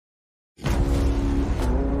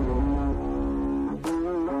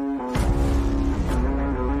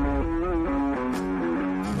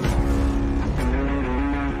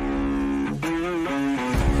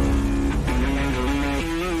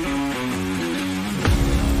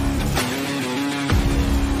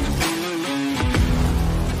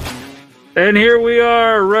And here we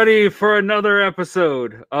are, ready for another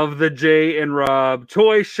episode of the Jay and Rob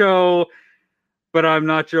Toy Show. But I'm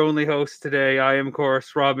not your only host today. I am, of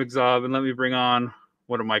course, Rob McZob, and let me bring on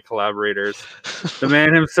one of my collaborators, the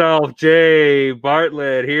man himself, Jay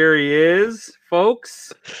Bartlett. Here he is,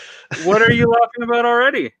 folks. What are you laughing about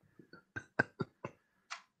already?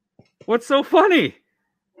 What's so funny?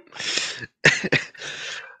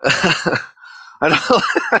 I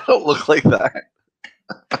don't look like that.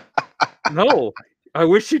 No, I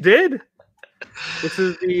wish you did. This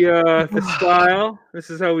is the style. This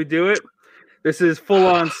is how we do it. This is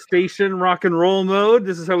full-on station rock and roll mode.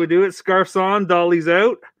 This is how we do it. Scarf's on, dolly's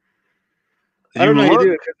out. I don't know how you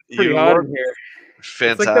do it. It's pretty hot in here.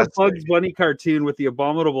 Fantastic. It's like that Bugs Bunny cartoon with the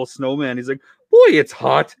abominable snowman. He's like, boy, it's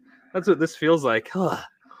hot. That's what this feels like. I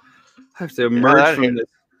have to emerge from this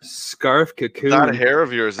scarf cocoon. That hair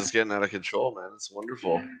of yours is getting out of control, man. It's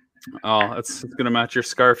wonderful. Oh, it's going to match your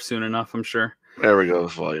scarf soon enough, I'm sure. There we go,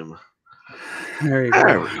 volume. There you go.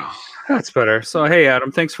 There we go. That's better. So, hey,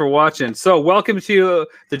 Adam, thanks for watching. So, welcome to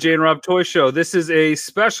the Jay and Rob Toy Show. This is a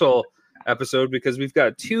special episode because we've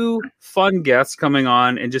got two fun guests coming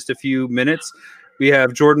on in just a few minutes. We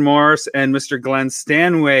have Jordan Morris and Mr. Glenn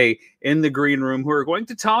Stanway in the green room who are going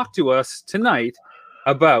to talk to us tonight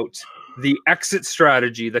about the exit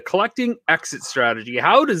strategy, the collecting exit strategy.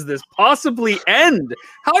 How does this possibly end?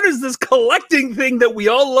 How does this collecting thing that we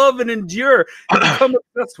all love and endure and become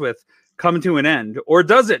obsessed with come to an end? Or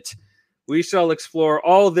does it? We shall explore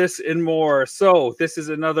all this and more. So this is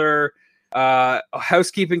another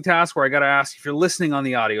housekeeping task where I got to ask, if you're listening on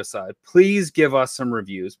the audio side, please give us some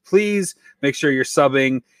reviews. Please make sure you're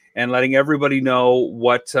subbing and letting everybody know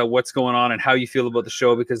what's going on and how you feel about the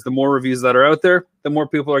show, because the more reviews that are out there, the more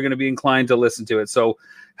people are going to be inclined to listen to it. So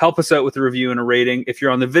help us out with a review and a rating. If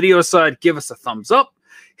you're on the video side, give us a thumbs up,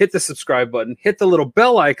 hit the subscribe button, hit the little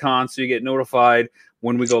bell icon so you get notified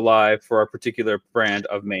when we go live for our particular brand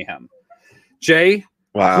of mayhem. Jay,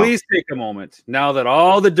 Please take a moment, now that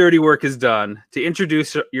all the dirty work is done, to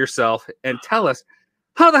introduce yourself and tell us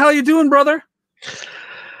how the hell you doing, brother?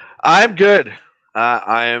 I'm good.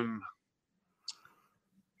 I am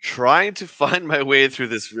trying to find my way through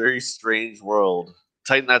this very strange world.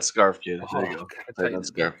 Tighten that scarf, kid. There you go. Tighten that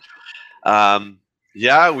scarf.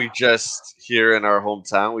 Yeah, we just, here in our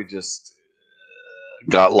hometown, we just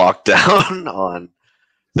got locked down on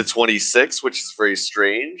the 26th, which is very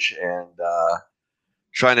strange, and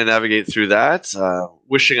trying to navigate through that.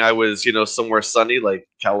 Wishing I was, somewhere sunny like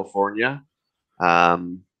California,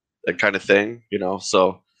 that kind of thing,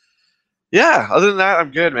 So, yeah, other than that,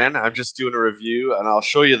 I'm good, man. I'm just doing a review, and I'll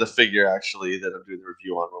show you the figure actually that I'm doing the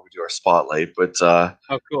review on when we do our spotlight. But oh,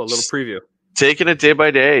 cool, a little preview. Taking it day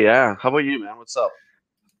by day, yeah. How about you, man? What's up?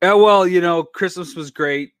 Well, Christmas was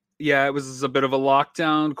great. Yeah, it was a bit of a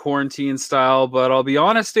lockdown, quarantine style, but I'll be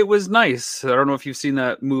honest, it was nice. I don't know if you've seen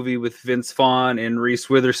that movie with Vince Vaughn and Reese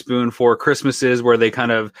Witherspoon, Four Christmases, where they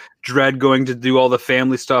kind of dread going to do all the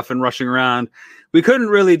family stuff and rushing around. We couldn't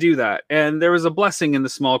really do that. And there was a blessing in the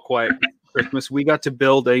small, quiet Christmas. We got to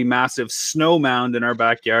build a massive snow mound in our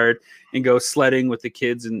backyard and go sledding with the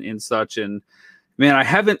kids and such. And man, I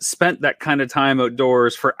haven't spent that kind of time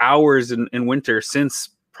outdoors for hours in winter since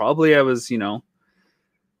probably I was,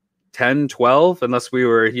 10, 12, unless we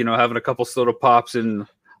were, having a couple soda pops in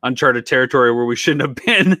uncharted territory where we shouldn't have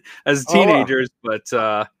been as teenagers. But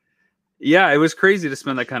yeah, it was crazy to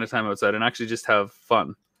spend that kind of time outside and actually just have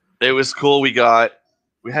fun. It was cool. We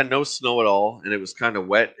had no snow at all, and it was kind of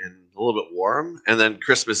wet and a little bit warm. And then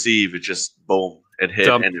Christmas Eve, it just boom, it hit,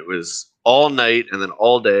 and it was all night and then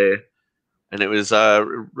all day, and it was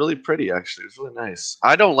really pretty. Actually, it was really nice.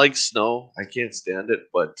 I don't like snow; I can't stand it,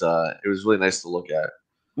 but it was really nice to look at.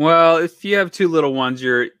 Well, if you have two little ones,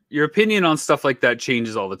 your opinion on stuff like that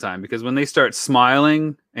changes all the time, because when they start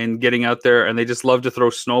smiling and getting out there and they just love to throw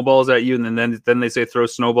snowballs at you, and then they say throw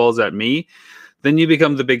snowballs at me, then you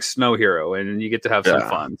become the big snow hero and you get to have some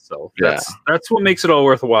fun. So that's what makes it all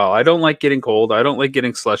worthwhile. I don't like getting cold. I don't like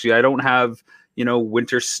getting slushy. I don't have,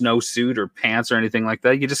 winter snowsuit or pants or anything like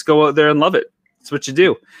that. You just go out there and love it. That's what you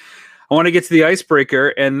do. I want to get to the icebreaker,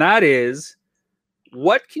 and that is,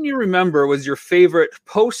 what can you remember was your favorite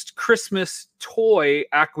post-Christmas toy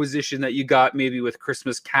acquisition that you got, maybe with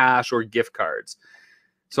Christmas cash or gift cards?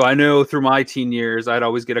 So I know through my teen years, I'd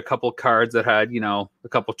always get a couple cards that had, a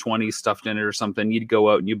couple 20s stuffed in it or something. You'd go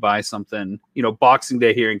out and you buy something. Boxing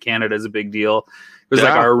Day here in Canada is a big deal. It was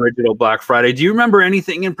like our original Black Friday. Do you remember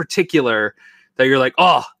anything in particular that you're like,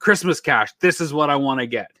 oh, Christmas cash, this is what I want to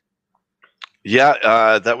get?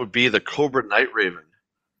 Yeah, that would be the Cobra Night Raven.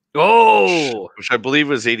 Oh, which I believe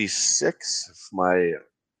was 86, if my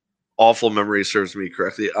awful memory serves me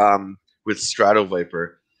correctly. with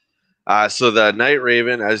Stratoviper. So the Night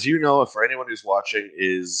Raven, as you know, for anyone who's watching,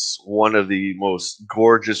 is one of the most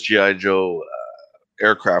gorgeous G.I. Joe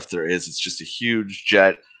aircraft there is. It's just a huge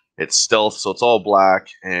jet. It's stealth, so it's all black,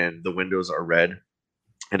 and the windows are red.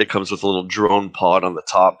 And it comes with a little drone pod on the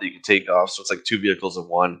top that you can take off, so it's like two vehicles in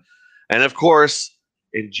one. And of course,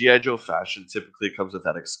 in G.I. Joe fashion, typically it comes with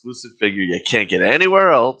that exclusive figure you can't get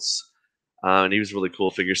anywhere else. And he was a really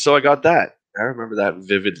cool figure. So I got that. I remember that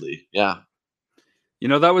vividly. Yeah. You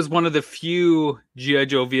know, that was one of the few G.I.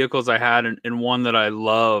 Joe vehicles I had, and one that I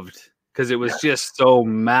loved because it was just so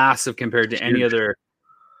massive compared to any other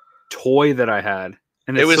toy that I had.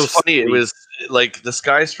 And it was so funny. sweet. It was like the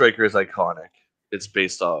Sky Striker is iconic. It's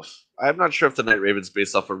based off. I'm not sure if the Night Raven's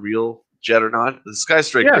based off a real jet or not. The Sky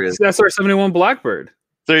Striker is. That's our 71 Blackbird.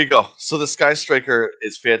 There you go. So the Sky Striker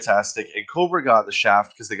is fantastic. And Cobra got the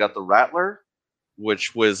Shaft because they got the Rattler,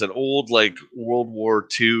 which was an old like World War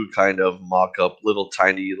II kind of mock-up,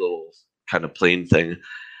 tiny little kind of plane thing.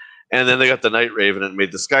 And then they got the Night Raven and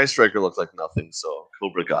made the Sky Striker look like nothing. So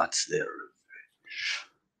Cobra got their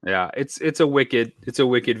Yeah, it's a wicked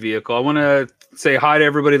vehicle. I want to say hi to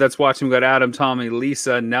everybody that's watching. We got Adam, Tommy,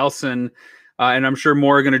 Lisa, Nelson, and I'm sure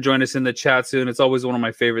more are going to join us in the chat soon. It's always one of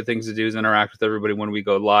my favorite things to do is interact with everybody when we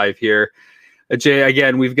go live here. Jay,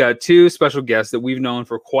 again, we've got two special guests that we've known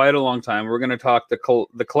for quite a long time. We're going to talk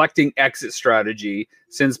the collecting exit strategy,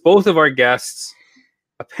 since both of our guests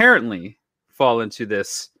apparently fall into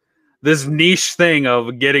this niche thing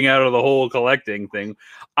of getting out of the whole collecting thing.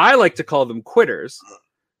 I like to call them quitters.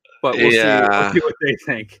 But we'll see what they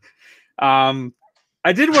think.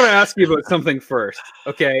 I did want to ask you about something first.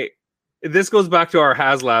 Okay. This goes back to our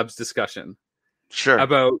HasLabs discussion. Sure.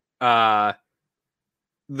 About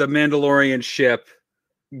the Mandalorian ship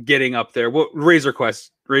getting up there. Well, Razor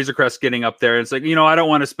Crest getting up there. It's like, I don't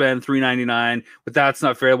want to spend $3.99, but that's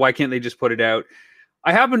not fair. Why can't they just put it out?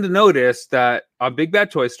 I happened to notice that on Big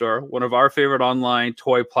Bad Toy Store, one of our favorite online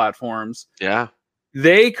toy platforms,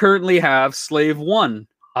 they currently have Slave 1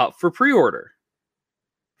 up for pre-order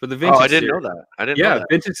for the vintage. Oh, I didn't know that. I didn't know that.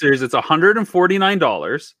 Vintage series. It's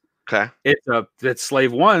 $149. Okay. It's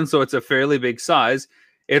Slave 1, so it's a fairly big size.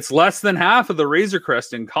 It's less than half of the Razor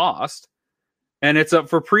Crest in cost, and it's up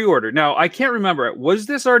for pre-order. Now, I can't remember. Was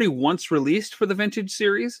this already once released for the vintage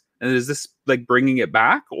series? And is this like bringing it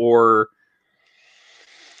back, or?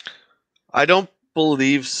 I don't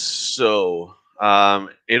believe so.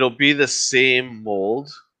 It'll be the same mold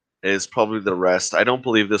is probably the rest. I don't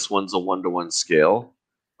believe this one's a 1-to-1 scale,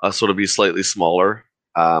 so it'll be slightly smaller.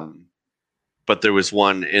 But there was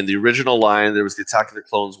one in the original line. There was the Attack of the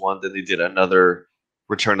Clones one. Then they did another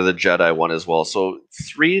Return of the Jedi one as well. So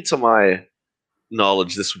 3, to my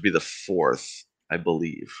knowledge, this would be the 4th, I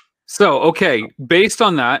believe. So, okay, based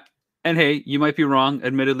on that, and hey, you might be wrong,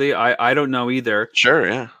 admittedly. I don't know either. Sure,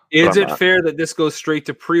 yeah. Is it fair that this goes straight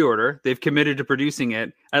to pre-order? They've committed to producing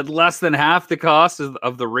it at less than half the cost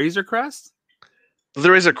of the Razor Crest?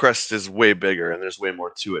 The Razor Crest is way bigger, and there's way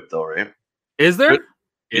more to it, though, right? Is there?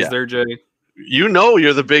 Is there, Jay? You're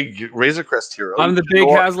the big Razor Crest hero. I'm the big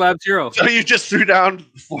HasLabs hero. So you just threw down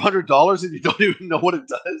 $400 and you don't even know what it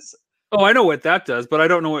does? Oh, I know what that does, but I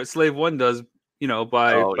don't know what Slave 1 does,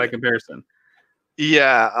 by comparison.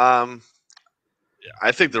 Yeah,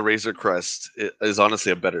 I think the Razor Crest is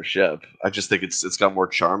honestly a better ship. I just think it's got more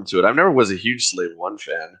charm to it. I never was a huge Slave 1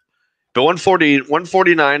 fan. But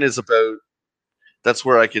 149 is about, that's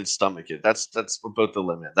where I can stomach it. That's about the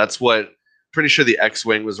limit. That's what, pretty sure the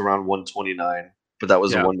X-Wing was around 129, but that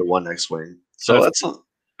was a 1-to-1 X-Wing. So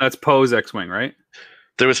that's Poe's X-Wing, right?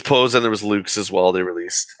 There was Poe's and there was Luke's as well they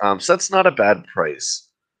released. So that's not a bad price.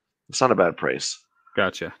 It's not a bad price.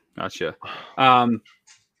 Gotcha. I'm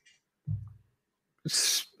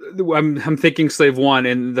thinking Slave 1,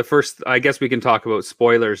 and the first, I guess we can talk about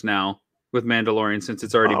spoilers now with Mandalorian, since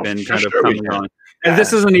it's already been kind of coming on. And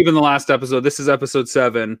this isn't even the last episode. This is episode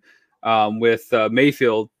 7 with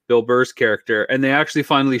Mayfield, Bill Burr's character, and they actually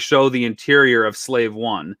finally show the interior of Slave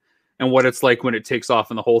 1 and what it's like when it takes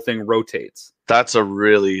off and the whole thing rotates. That's a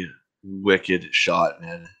really wicked shot,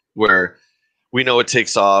 man, where we know it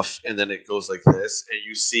takes off and then it goes like this, and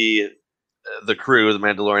you see the crew, the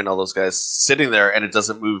Mandalorian, all those guys sitting there, and it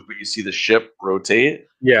doesn't move, but you see the ship rotate.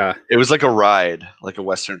 Yeah. It was like a ride, like a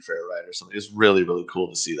Western fair ride or something. It was really, really cool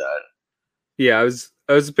to see that. Yeah, I was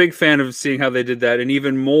a big fan of seeing how they did that, and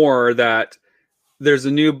even more that there's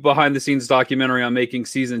a new behind-the-scenes documentary on making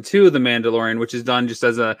season 2 of The Mandalorian, which is done just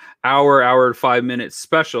as a hour 5-minute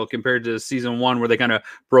special compared to season 1, where they kind of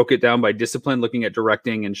broke it down by discipline, looking at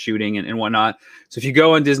directing and shooting and whatnot. So if you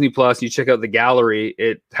go on Disney Plus, you check out the gallery,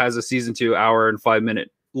 it has a season 2 hour and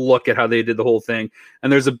 5-minute look at how they did the whole thing.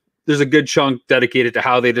 And there's there's a good chunk dedicated to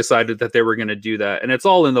how they decided that they were going to do that, and it's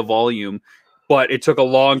all in the volume. But it took a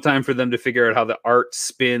long time for them to figure out how the art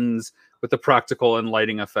spins with the practical and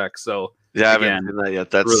lighting effects. So yeah, I haven't seen that yet.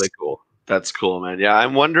 That's really cool. That's cool, man. Yeah,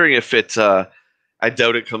 I'm wondering if it. I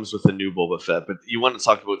doubt it comes with the new Boba Fett, but you want to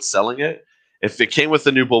talk about selling it? If it came with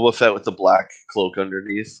the new Boba Fett with the black cloak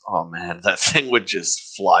underneath, oh man, that thing would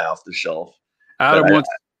just fly off the shelf. Adam wants.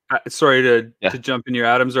 Sorry to jump in here.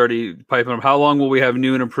 Adam's already piping up. How long will we have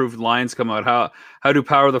new and improved lines come out? How do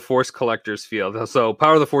Power of the Force collectors feel? So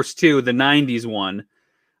Power of the Force 2, the 90s one,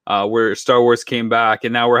 where Star Wars came back,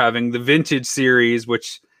 and now we're having the vintage series,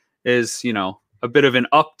 which is, you know, a bit of an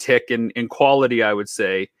uptick in quality, I would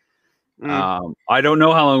say. I don't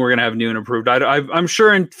know how long we're going to have new and improved. I'm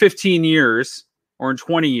sure in 15 years or in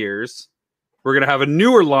 20 years, we're going to have a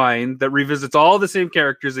newer line that revisits all the same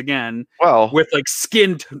characters again, with like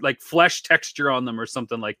skin, like flesh texture on them or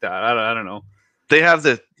something like that. I don't know. They have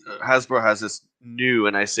Hasbro has this new,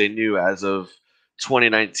 and I say new as of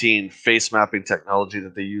 2019, face mapping technology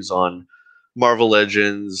that they use on Marvel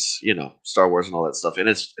Legends, you know, Star Wars and all that stuff. And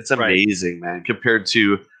it's amazing, man, compared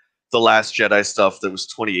to the Last Jedi stuff that was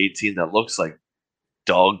 2018 that looks like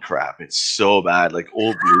dog crap. It's so bad. Like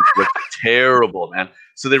old Luke looks terrible, man.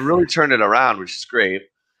 So they really turned it around, which is great.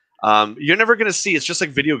 You're never going to see, it's just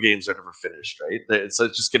like video games are never finished, right? It's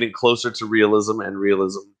just getting closer to realism and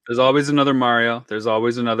realism. There's always another Mario. There's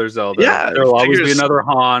always another Zelda. Yeah, there will always be another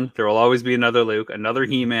Han. There will always be another Luke, another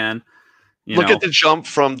He-Man. Look at the jump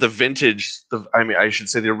from the vintage, I should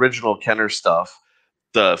say the original Kenner stuff,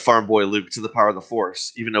 the Farm Boy Luke, to the Power of the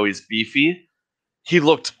Force. Even though he's beefy, he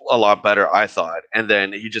looked a lot better, I thought. And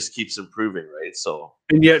then he just keeps improving, right? So,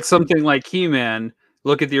 and yet something like He-Man,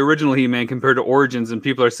 look at the original He-Man compared to Origins, and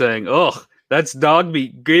people are saying, "Ugh, that's dog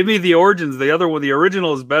meat. Give me the Origins. The other one, the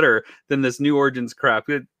original, is better than this new Origins crap.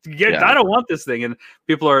 I don't want this thing." And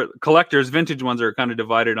people are collectors. Vintage ones are kind of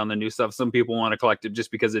divided on the new stuff. Some people want to collect it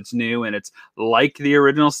just because it's new and it's like the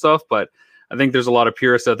original stuff. But I think there's a lot of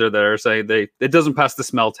purists out there that are saying it doesn't pass the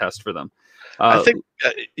smell test for them. I think,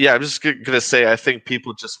 I'm just gonna say, I think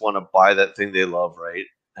people just want to buy that thing they love, right?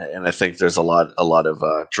 And I think there's a lot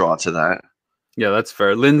of draw to that. Yeah, that's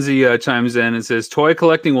fair. Lindsay chimes in and says, "Toy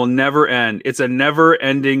collecting will never end. It's a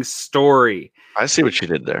never-ending story." I see what you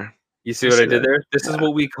did there. You see what I did there? This is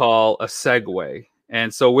what we call a segue.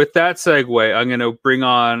 And so with that segue, I'm going to bring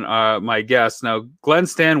on my guest. Now, Glenn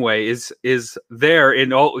Stanway is there.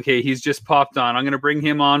 Okay, he's just popped on. I'm going to bring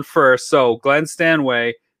him on first. So Glenn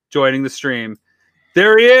Stanway joining the stream.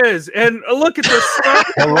 There he is. And look at the sun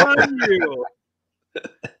on you.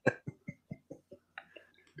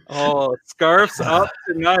 Oh, scarf's up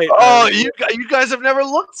tonight. Oh, you guys have never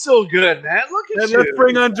looked so good, man. Look at you. Let's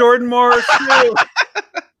bring on Jordan Morris, too.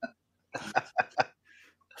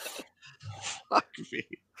 Fuck me.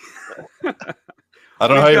 I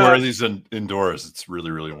don't know how you wear these indoors. It's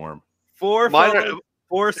really, really warm. Four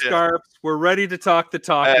scarves. We're ready to talk the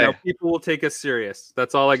talk. Hey. Now people will take us serious.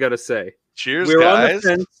 That's all I got to say. Cheers, guys. On the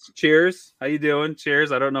fence. Cheers. How you doing?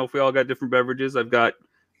 Cheers. I don't know if we all got different beverages. I've got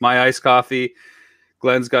my iced coffee.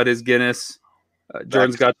 Glenn's got his Guinness.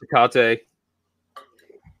 Jordan's got Tecate.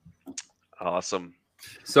 Awesome.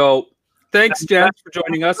 So thanks, gents, for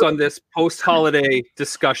joining us on this post-holiday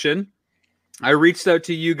discussion. I reached out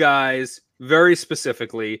to you guys very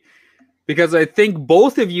specifically because I think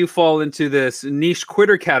both of you fall into this niche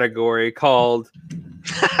quitter category called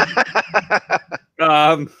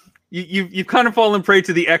you've kind of fallen prey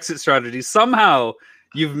to the exit strategy. Somehow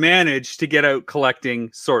you've managed to get out collecting,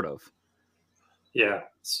 sort of. Yeah,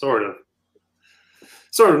 sort of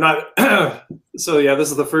not. So yeah,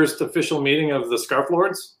 this is the first official meeting of the Scarf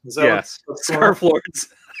Lords. Is that yes, Scarf Lords.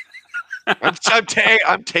 I'm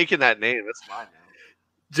taking that name. That's mine now.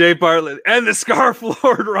 Jay Bartlett and the Scarf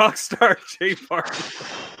Lord Rockstar Jay Bartlett.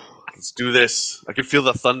 Let's do this. I can feel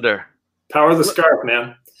the thunder. Power of the scarf,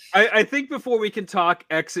 man. I think before we can talk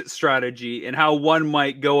exit strategy and how one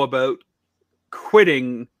might go about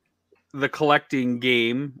quitting the collecting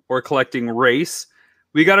game or collecting race,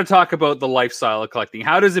 we got to talk about the lifestyle of collecting.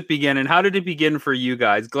 How does it begin, and how did it begin for you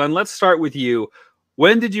guys? Glenn, let's start with you.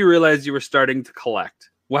 When did you realize you were starting to collect?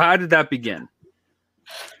 Well, how did that begin?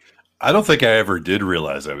 I don't think I ever did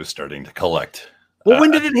realize I was starting to collect. Well,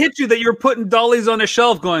 when did it hit you that you're putting dollies on a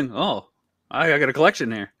shelf going, "Oh, I got a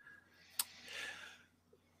collection here"?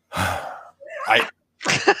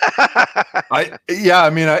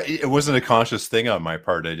 It wasn't a conscious thing on my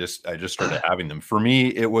part. I just started having them. For me,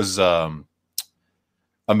 it was I'm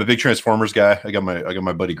a big Transformers guy. I got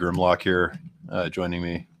my buddy Grimlock here joining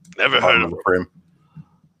me. Never heard of him.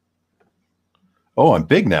 Oh, I'm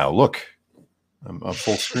big now. Look, I'm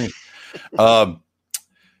full screen.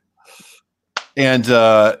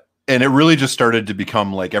 And it really just started to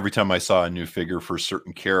become like every time I saw a new figure for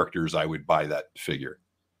certain characters, I would buy that figure.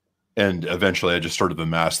 And eventually I just sort of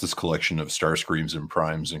amassed this collection of Starscreams and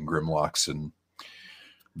Primes and Grimlocks and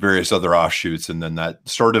various other offshoots. And then that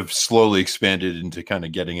sort of slowly expanded into kind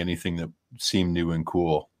of getting anything that seemed new and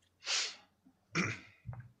cool.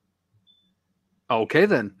 Okay,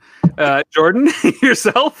 then. Jordan,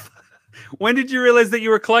 yourself? When did you realize that you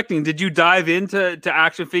were collecting? Did you dive into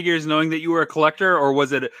action figures knowing that you were a collector, or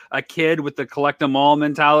was it a kid with the collect them all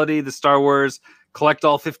mentality, the Star Wars collect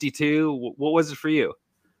all 52? What was it for you?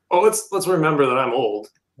 Well, let's remember that I'm old.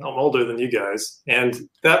 I'm older than you guys, and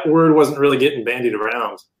that word wasn't really getting bandied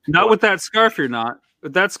around. Not with that scarf, you're not.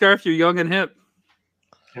 With that scarf, you're young and hip.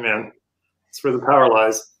 Hey, man, it's where the power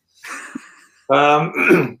lies.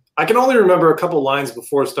 I can only remember a couple lines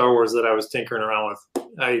before Star Wars that I was tinkering around with.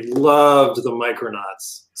 I loved the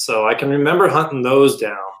Micronauts, so I can remember hunting those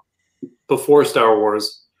down before Star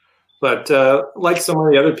Wars. But like so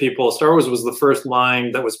many other people, Star Wars was the first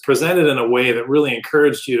line that was presented in a way that really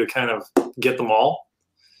encouraged you to kind of get them all.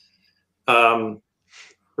 I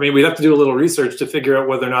mean, we'd have to do a little research to figure out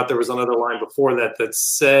whether or not there was another line before that that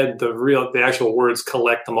said the actual words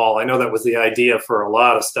 "collect them all." I know that was the idea for a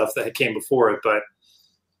lot of stuff that came before it, but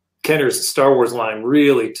Kenner's Star Wars line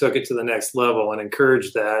really took it to the next level and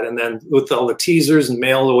encouraged that. And then with all the teasers and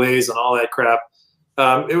mail-aways and all that crap,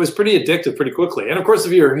 it was pretty addictive pretty quickly. And of course,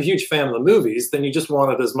 if you're a huge fan of the movies, then you just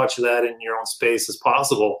wanted as much of that in your own space as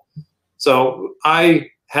possible. So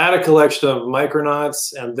I had a collection of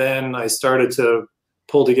Micronauts, and then I started to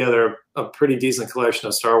pull together a pretty decent collection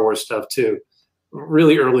of Star Wars stuff too,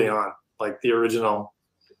 really early on, like the original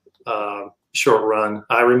short run.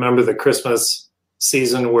 I remember the Christmas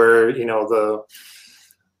season where, you know,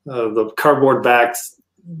 the cardboard backed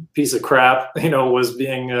piece of crap, you know, was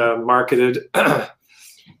being marketed.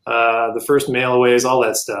 The first mail-aways, all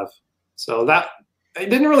that stuff. So that it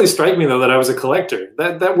didn't really strike me though that I was a collector.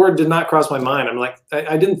 That word did not cross my mind. I'm like,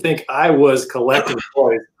 I didn't think I was collecting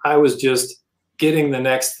toys. I was just getting the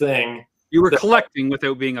next thing. You were collecting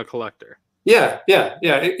without being a collector. Yeah.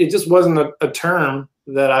 It just wasn't a term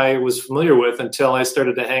that I was familiar with until I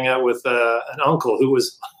started to hang out with an uncle who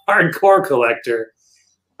was a hardcore collector.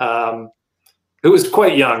 Who was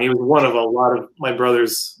quite young. He was one of a lot of my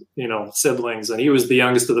brother's, you know, siblings, and he was the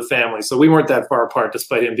youngest of the family. So we weren't that far apart,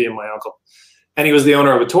 despite him being my uncle. And he was the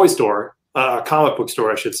owner of a toy store, a comic book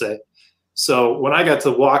store, I should say. So when I got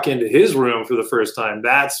to walk into his room for the first time,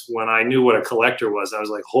 that's when I knew what a collector was. I was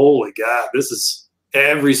like, holy God, this is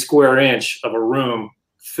every square inch of a room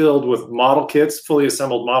filled with model kits, fully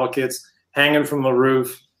assembled model kits, hanging from the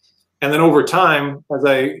roof. And then over time, as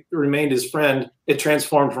I remained his friend, it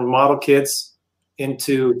transformed from model kits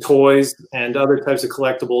into toys and other types of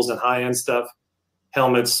collectibles and high-end stuff,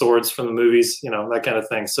 helmets, swords from the movies, you know, that kind of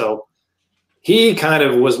thing. So he kind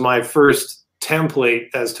of was my first template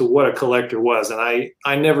as to what a collector was. And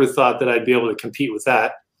I never thought that I'd be able to compete with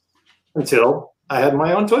that until I had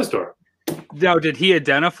my own toy store. Now, did he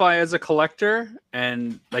identify as a collector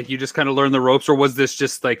and like you just kind of learned the ropes, or was this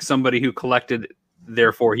just like somebody who collected,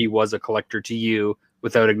 therefore he was a collector to you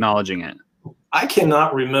without acknowledging it? I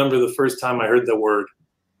cannot remember the first time I heard the word,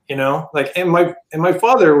 you know, like, and my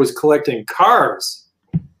father was collecting cars,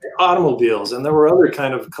 automobiles, and there were other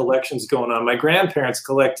kind of collections going on. My grandparents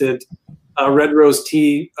collected Red Rose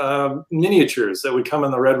tea miniatures that would come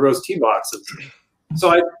in the Red Rose tea boxes.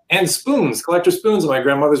 So and spoons, collector spoons on my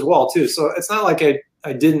grandmother's wall too. So it's not like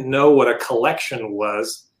I didn't know what a collection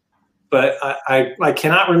was, but I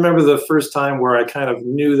cannot remember the first time where I kind of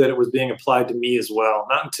knew that it was being applied to me as well.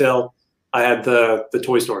 Not until I had the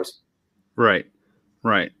toy stores. Right.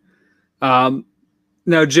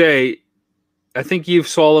 Now, Jay, I think you've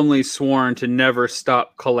solemnly sworn to never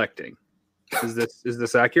stop collecting. Is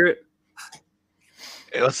this accurate?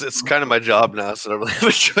 It's kind of my job now, so I don't really have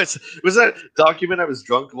a choice. Was that document I was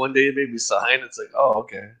drunk one day and made me sign? It's like, oh,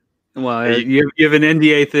 okay. Well, you have an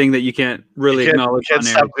NDA thing that you can't really acknowledge. You can't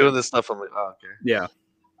stop doing this stuff. I'm like, oh, okay. Yeah.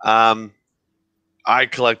 I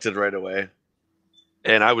collected right away.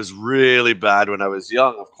 And I was really bad when I was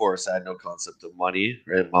young. Of course, I had no concept of money.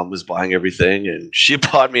 Right? Mom was buying everything, and she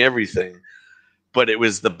bought me everything. But it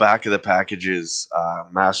was the back of the packages,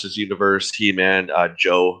 Masters Universe, He-Man,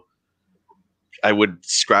 Joe. I would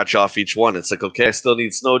scratch off each one. It's like, okay, I still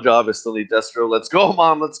need Snow Job. I still need Destro. Let's go,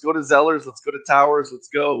 Mom. Let's go to Zellers. Let's go to Towers. Let's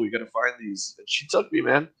go. We got to find these. And she took me,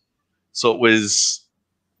 man. So it was,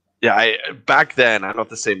 yeah, back then, I don't know if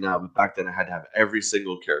the same now, but back then I had to have every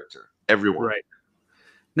single character. Everyone. Right.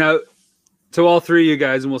 Now, to all three of you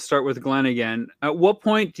guys, and we'll start with Glenn again. At what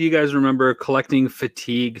point do you guys remember collecting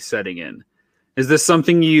fatigue setting in? Is this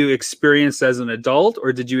something you experienced as an adult,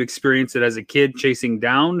 or did you experience it as a kid chasing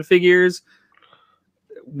down figures?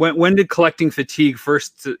 When did collecting fatigue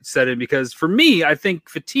first set in? Because for me, I think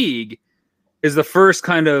fatigue is the first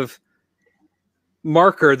kind of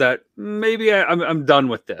marker that maybe I'm done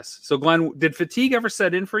with this. So Glenn, did fatigue ever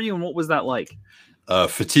set in for you, and what was that like?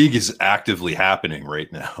 Fatigue is actively happening right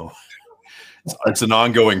now. It's an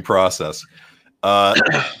ongoing process.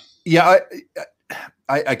 Yeah,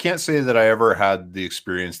 I can't say that I ever had the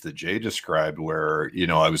experience that Jay described where, you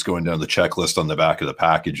know, I was going down the checklist on the back of the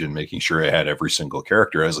package and making sure I had every single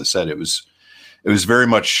character. As I said, it was very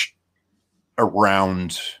much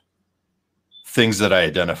around things that I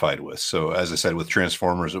identified with. So as I said, with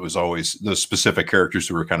Transformers, it was always those specific characters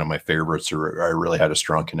who were kind of my favorites or I really had a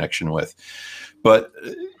strong connection with. But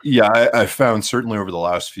yeah, I found certainly over the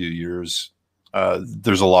last few years,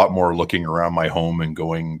 there's a lot more looking around my home and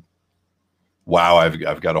going, wow,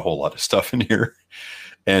 I've got a whole lot of stuff in here.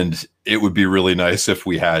 And it would be really nice if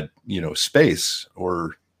we had, you know, space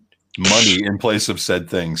or money in place of said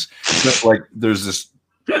things. Just like there's this,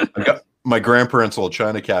 I've got my grandparents' old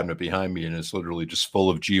china cabinet behind me, and it's literally just full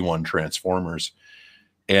of G1 Transformers.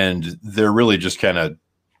 And they're really just kind of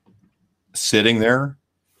sitting there,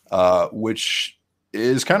 which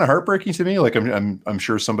is kind of heartbreaking to me. Like I'm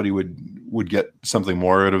sure somebody would get something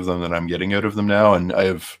more out of them than I'm getting out of them now. And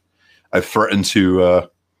I've threatened to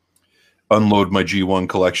unload my G1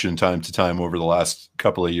 collection time to time over the last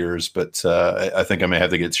couple of years, but I think I may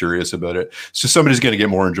have to get serious about it. So somebody's going to get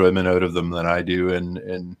more enjoyment out of them than I do,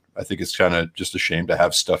 and I think it's kind of just a shame to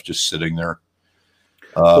have stuff just sitting there.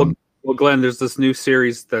 Well, Glenn, there's this new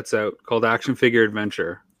series that's out called Action Figure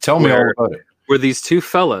Adventure. Tell me all about it. Where these two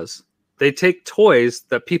fellas, they take toys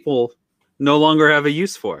that people no longer have a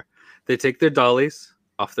use for. They take their dollies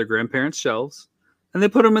off their grandparents' shelves, and they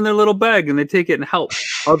put them in their little bag, and they take it and help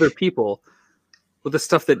other people with the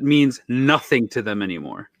stuff that means nothing to them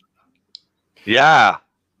anymore. Yeah.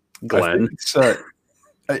 Glenn.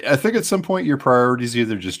 I think at some point your priorities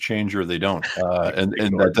either just change or they don't. And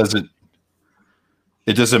that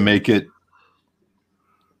doesn't make it,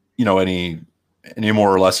 you know, any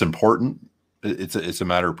more or less important. It's a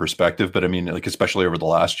matter of perspective. But I mean, like, especially over the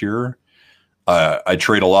last year, I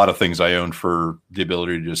trade a lot of things I own for the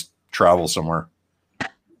ability to just travel somewhere.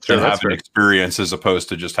 Sure, and have an experience as opposed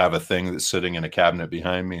to just have a thing that's sitting in a cabinet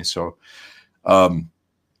behind me. So,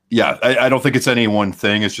 yeah, I don't think it's any one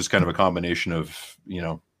thing. It's just kind of a combination of, you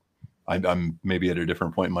know, I'm maybe at a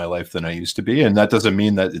different point in my life than I used to be. And that doesn't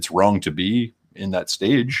mean that it's wrong to be in that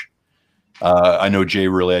stage. I know Jay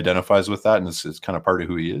really identifies with that, and it's kind of part of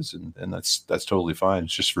who he is. And that's totally fine.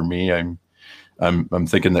 It's just for me, I'm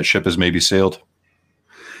thinking that ship has maybe sailed.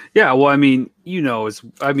 Yeah. Well, I mean, you know,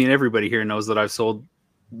 everybody here knows that I've sold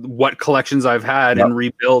what collections I've had and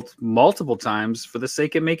rebuilt multiple times for the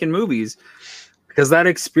sake of making movies, because that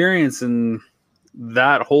experience and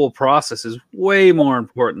that whole process is way more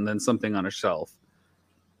important than something on a shelf.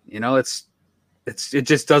 You know, it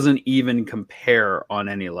just doesn't even compare on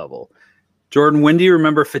any level. Jordan, when do you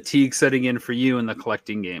remember fatigue setting in for you in the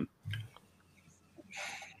collecting game?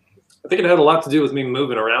 I think it had a lot to do with me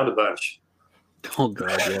moving around a bunch. Oh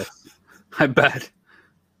God, yes. I bet.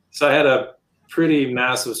 So I had a pretty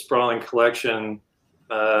massive sprawling collection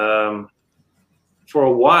for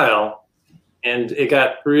a while, and it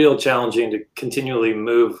got real challenging to continually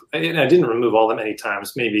move. And I didn't remove all that many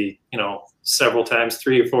times, maybe, you know, several times,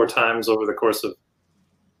 3 or 4 times over the course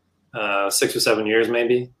of 6 or 7 years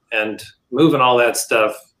maybe. And moving all that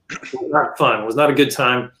stuff was not fun, was not a good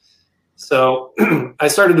time. So I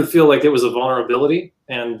started to feel like it was a vulnerability,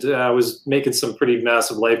 and I was making some pretty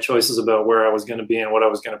massive life choices about where I was going to be and what I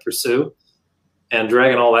was going to pursue. And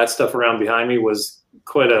dragging all that stuff around behind me was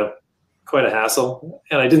quite a hassle.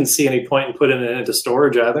 And I didn't see any point in putting it into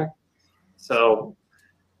storage either. So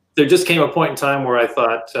there just came a point in time where I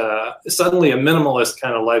thought suddenly a minimalist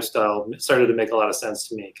kind of lifestyle started to make a lot of sense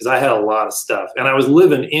to me, because I had a lot of stuff. And I was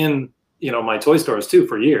living in, you know, my toy stores too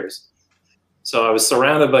for years. So I was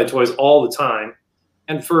surrounded by toys all the time.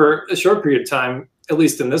 And for a short period of time, at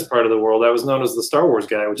least in this part of the world, I was known as the Star Wars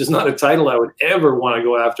guy, which is not a title I would ever want to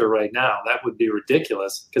go after right now. That would be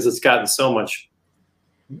ridiculous, because it's gotten so much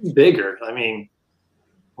bigger. I mean,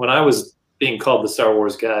 when I was being called the Star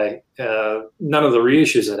Wars guy, none of the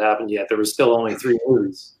reissues had happened yet. There were still only 3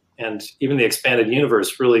 movies. And even the expanded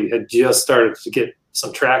universe really had just started to get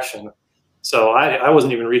some traction. So I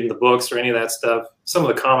wasn't even reading the books or any of that stuff. Some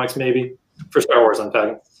of the comics maybe, for Star Wars I'm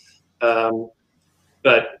talking.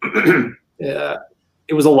 But yeah,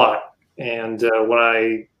 it was a lot. And when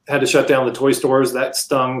I had to shut down the toy stores, that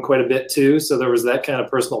stung quite a bit too. So there was that kind of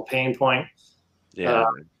personal pain point. Yeah.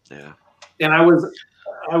 And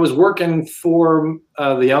I was working for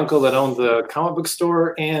the uncle that owned the comic book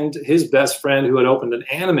store and his best friend who had opened an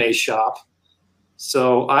anime shop.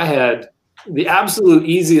 So I had the absolute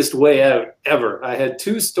easiest way out ever. I had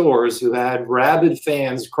 2 stores who had rabid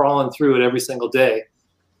fans crawling through it every single day.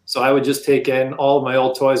 So I would just take in all of my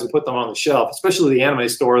old toys and put them on the shelf, especially the anime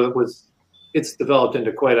store it's developed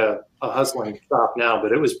into quite a hustling shop now,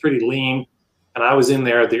 but it was pretty lean. And I was in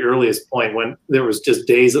there at the earliest point when there was just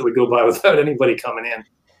days that would go by without anybody coming in.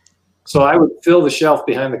 So I would fill the shelf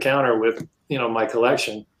behind the counter with, my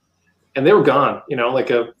collection, and they were gone, like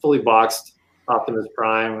a fully boxed Optimus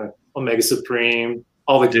Prime, Omega Supreme,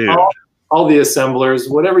 all the assemblers,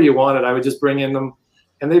 whatever you wanted. I would just bring in them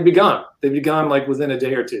and they'd be gone. They'd be gone like within a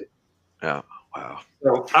day or 2. Yeah. Wow.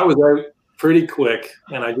 So I was out pretty quick,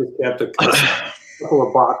 and I just kept a couple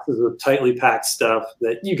of boxes of tightly packed stuff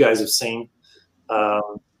that you guys have seen. A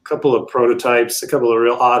couple of prototypes, a couple of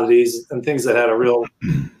real oddities, and things that had a real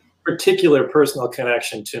particular personal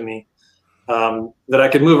connection to me that I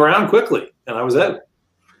could move around quickly, and I was out.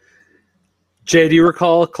 Jay, do you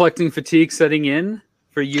recall collecting fatigue setting in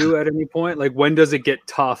for you at any point? Like, when does it get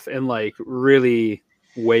tough and like really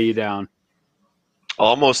weigh you down?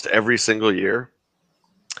 Almost every single year.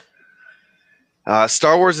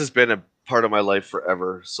 Star Wars has been a part of my life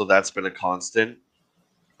forever, so that's been a constant.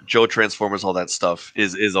 Joe Transformers, all that stuff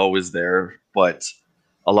is always there, but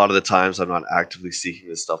a lot of the times I'm not actively seeking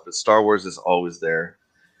this stuff, but Star Wars is always there.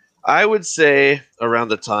 I would say around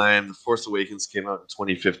the time The Force Awakens came out in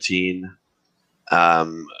 2015,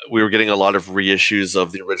 we were getting a lot of reissues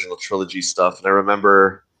of the original trilogy stuff, and I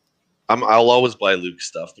remember I'll always buy Luke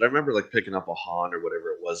stuff, but I remember like picking up a Han or whatever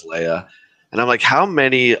it was, Leia, and I'm like, how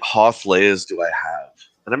many Hoth Leias do I have?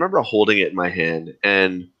 And I remember holding it in my hand,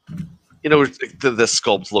 and the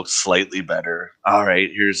sculpt looked slightly better. All right,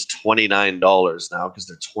 here's $29 now because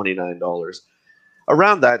they're $29.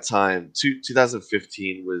 Around that time,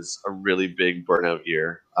 2015 was a really big burnout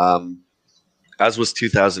year, as was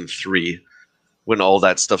 2003. When all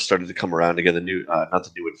that stuff started to come around again, the new, not the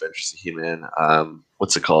New Adventures of He-Man,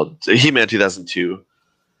 what's it called? He-Man 2002.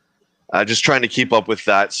 Just trying to keep up with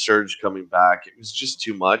that surge coming back. It was just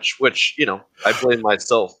too much, which, I blame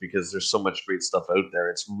myself because there's so much great stuff out there.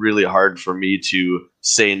 It's really hard for me to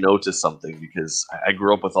say no to something because I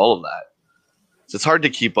grew up with all of that. So it's hard to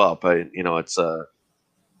keep up. It's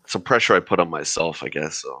a pressure I put on myself, I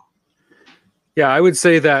guess. So. Yeah, I would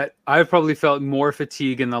say that I've probably felt more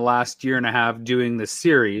fatigue in the last year and a half doing this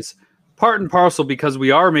series, part and parcel because we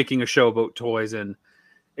are making a show about toys, and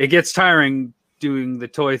it gets tiring doing the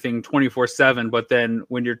toy thing 24/7. But then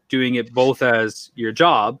when you're doing it both as your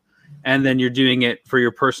job, and then you're doing it for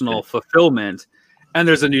your personal fulfillment, and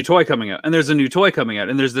there's a new toy coming out, and there's a new toy coming out,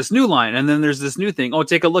 and there's this new line, and then there's this new thing. Oh,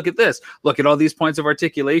 take a look at this. Look at all these points of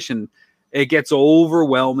articulation. It gets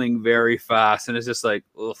overwhelming very fast, and it's just like,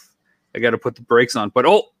 ugh. I got to put the brakes on, but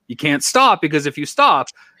you can't stop, because if you stop,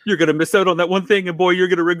 you're going to miss out on that one thing, and boy, you're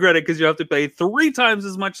going to regret it because you have to pay 3 times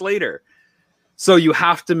as much later. So you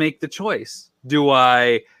have to make the choice. Do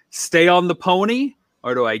I stay on the pony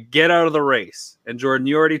or do I get out of the race? And Jordan,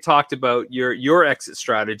 you already talked about your exit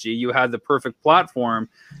strategy. You had the perfect platform.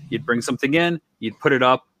 You'd bring something in, you'd put it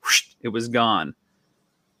up, whoosh, it was gone.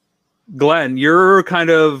 Glenn, you're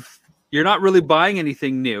not really buying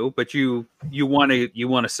anything new, but you want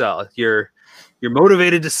to sell. You're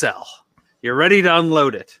motivated to sell. You're ready to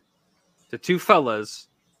unload it to 2 fellas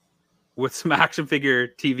with some action figure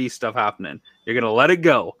TV stuff happening. You're gonna let it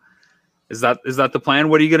go. Is that the plan?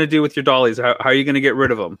 What are you gonna do with your dollies? How are you gonna get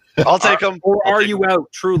rid of them? I'll take them. Or are you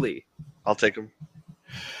out truly? I'll take them.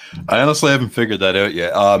 I honestly haven't figured that out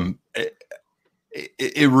yet.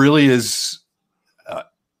 It really is.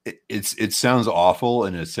 It sounds awful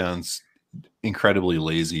and it sounds incredibly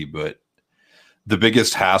lazy, but the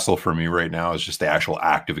biggest hassle for me right now is just the actual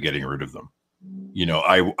act of getting rid of them.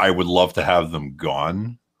 I would love to have them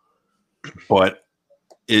gone, but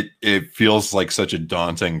it feels like such a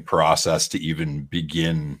daunting process to even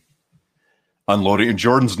begin unloading. And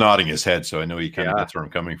Jordan's nodding his head, so I know he kind of gets where I'm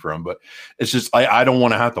coming from, but it's just I don't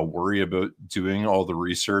want to have to worry about doing all the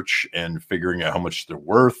research and figuring out how much they're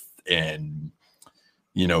worth and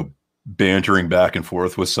bantering back and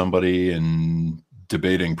forth with somebody and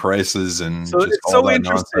debating prices. And so just it's all so that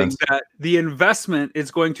interesting nonsense. that the investment it's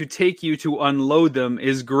going to take you to unload them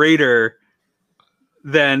is greater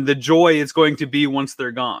than the joy it's going to be once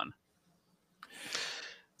they're gone.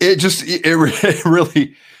 It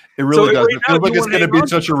really So does. right It now, feels like you it's wanna going to hang be on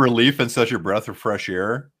such a relief and such a breath of fresh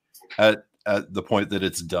air at the point that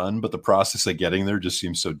it's done, but the process of getting there just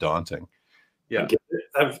seems so daunting. Yeah.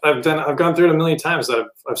 I've gone through it a million times.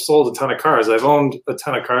 I've sold a ton of cars. I've owned a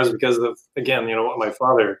ton of cars because of, again, what my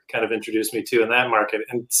father kind of introduced me to in that market.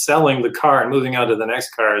 And selling the car and moving on to the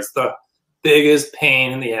next car is the biggest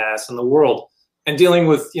pain in the ass in the world. And dealing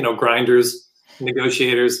with grinders,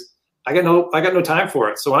 negotiators, I got no time for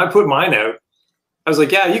it. So when I put mine out, I was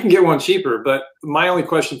like, yeah, you can get one cheaper, but my only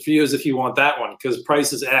question for you is if you want that one, because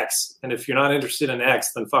price is X, and if you're not interested in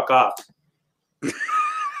X, then fuck off.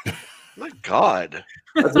 My God.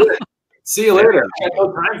 That's it. See you later. I have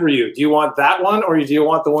no time for you. Do you want that one, or do you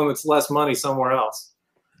want the one that's less money somewhere else?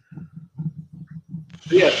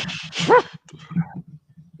 Yeah.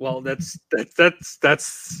 Well, that's.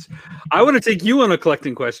 I want to take you on a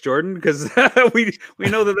collecting quest, Jordan, because we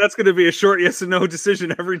know that's going to be a short yes and no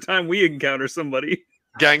decision every time we encounter somebody.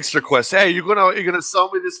 Gangster quest. Hey, you're gonna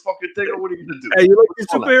sell me this fucking thing, or what are you gonna do? Hey, you like these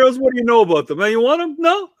superheroes? What do you know about them? Hey, you want them?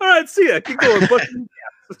 No? All right, see ya. Keep going.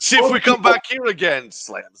 See if we come back here again.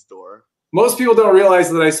 Slams door. Most people don't realize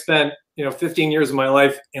that I spent 15 years of my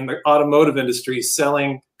life in the automotive industry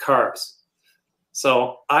selling cars.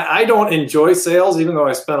 So I don't enjoy sales, even though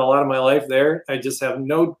I spent a lot of my life there. I just have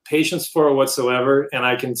no patience for it whatsoever. And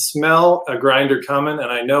I can smell a grinder coming.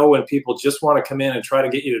 And I know when people just want to come in and try to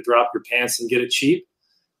get you to drop your pants and get it cheap.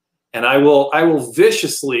 And I will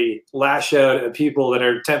viciously lash out at people that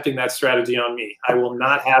are attempting that strategy on me. I will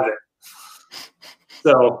not have it.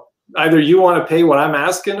 So either you want to pay what I'm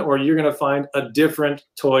asking, or you're going to find a different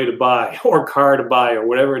toy to buy or car to buy or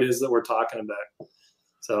whatever it is that we're talking about.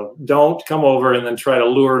 So don't come over and then try to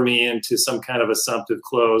lure me into some kind of assumptive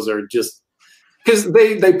close, or just because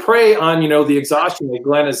they prey on, the exhaustion that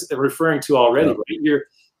Glenn is referring to already. Yeah. Right?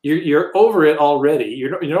 You're over it already.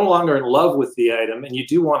 You're no longer in love with the item, and you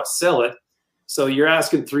do want to sell it. So you're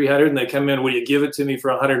asking 300, and they come in, will you give it to me for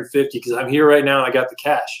 150? Because I'm here right now and I got the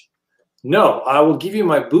cash. No, I will give you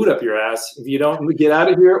my boot up your ass if you don't get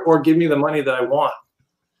out of here or give me the money that I want.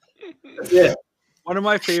 That's it. One of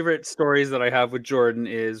my favorite stories that I have with Jordan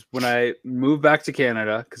is when I moved back to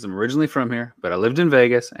Canada, because I'm originally from here, but I lived in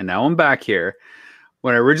Vegas, and now I'm back here.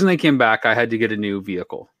 When I originally came back, I had to get a new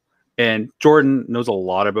vehicle. And Jordan knows a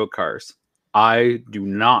lot about cars. I do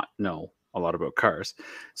not know a lot about cars.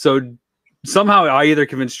 So somehow I either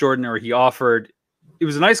convinced Jordan or he offered. He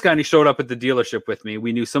was a nice guy, and he showed up at the dealership with me.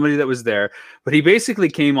 We knew somebody that was there, but he basically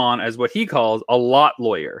came on as what he calls a lot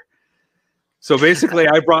lawyer. So basically,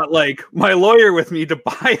 I brought my lawyer with me to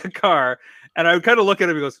buy a car, and I would kind of look at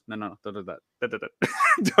him. He goes, "No, don't do that.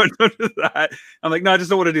 Don't do that." I'm like, "No, I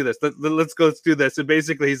just don't want to do this. Let's do this." And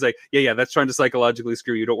basically, he's like, "Yeah, that's trying to psychologically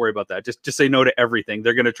screw you. Don't worry about that. Just say no to everything.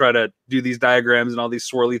 They're going to try to do these diagrams and all these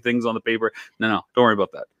swirly things on the paper. No, don't worry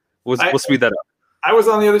about that. We'll speed that up." I was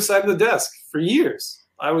on the other side of the desk for years.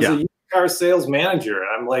 I was a used car sales manager.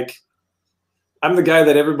 I'm the guy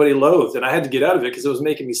that everybody loathed, and I had to get out of it because it was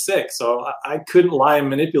making me sick. So I couldn't lie and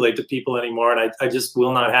manipulate to people anymore, and I just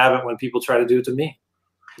will not have it when people try to do it to me.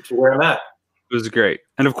 Which is where I'm at. It was great.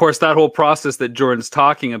 And of course, that whole process that Jordan's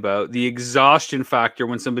talking about, the exhaustion factor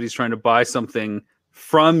when somebody's trying to buy something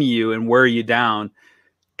from you and wear you down,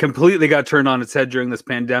 completely got turned on its head during this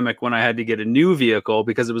pandemic when I had to get a new vehicle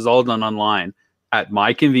because it was all done online at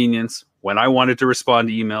my convenience, when I wanted to respond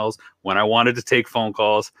to emails, when I wanted to take phone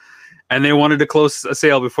calls. And they wanted to close a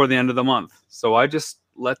sale before the end of the month. So I just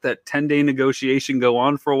let that 10-day negotiation go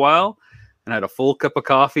on for a while and had a full cup of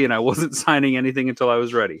coffee, and I wasn't signing anything until I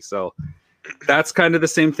was ready. So that's kind of the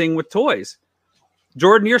same thing with toys.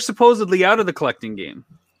 Jordan, you're supposedly out of the collecting game.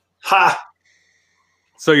 Ha!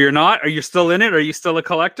 So you're not? Are you still in it? Are you still a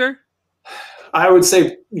collector? I would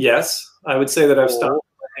say yes. I would say that I've stopped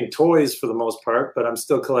collecting toys for the most part, but I'm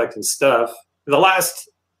still collecting stuff. The last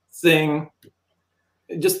thing...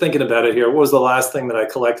 Just thinking about it here, what was the last thing that I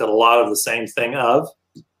collected a lot of the same thing of?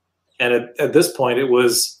 And at this point, it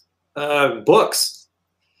was books.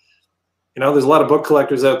 There's a lot of book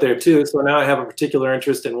collectors out there too. So now I have a particular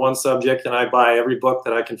interest in one subject, and I buy every book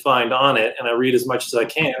that I can find on it, and I read as much as I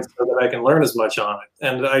can so that I can learn as much on it.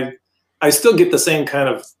 And I still get the same kind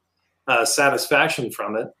of satisfaction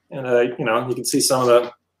from it. And you can see some of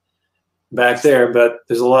the back there, but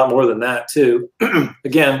there's a lot more than that too.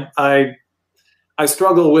 Again, I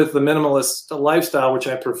struggle with the minimalist lifestyle, which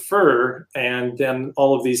I prefer, and then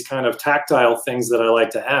all of these kind of tactile things that I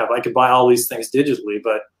like to have. I could buy all these things digitally,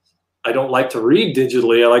 but I don't like to read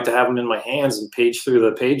digitally. I like to have them in my hands and page through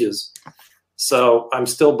the pages. So I'm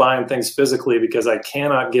still buying things physically because I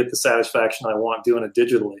cannot get the satisfaction I want doing it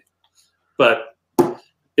digitally. But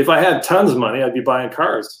if I had tons of money, I'd be buying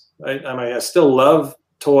cars. I still love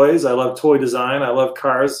toys. I love toy design. I love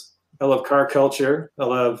cars. I love car culture. I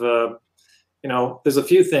love... there's a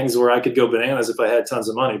few things where I could go bananas if I had tons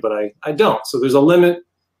of money, but I don't. So there's a limit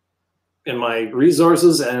in my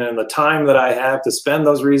resources and in the time that I have to spend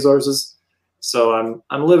those resources. So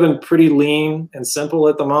I'm living pretty lean and simple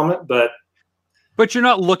at the moment, but you're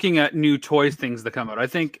not looking at new toy things that come out. I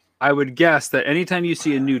think I would guess that anytime you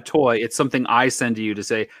see a new toy, it's something I send to you to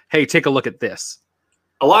say, hey, take a look at this.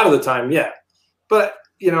 A lot of the time, yeah. But,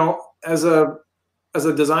 as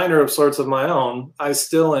a designer of sorts of my own, I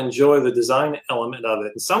still enjoy the design element of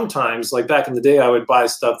it. And sometimes, like back in the day, I would buy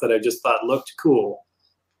stuff that I just thought looked cool,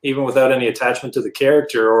 even without any attachment to the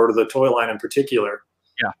character or to the toy line in particular.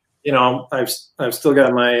 Yeah. I've still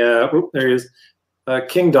got my, there he is,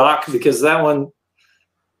 King Doc, because that one,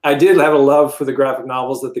 I did have a love for the graphic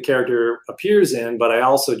novels that the character appears in, but I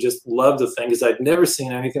also just love the thing because I'd never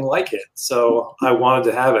seen anything like it. So I wanted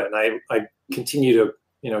to have it, and I continue to,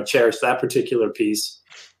 cherish that particular piece.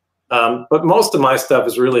 But most of my stuff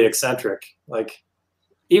is really eccentric. Like,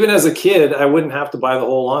 even as a kid, I wouldn't have to buy the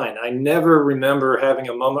whole line. I never remember having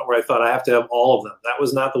a moment where I thought I have to have all of them. That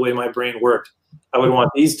was not the way my brain worked. I would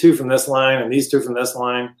want these two from this line and these two from this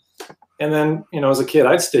line. And then, as a kid,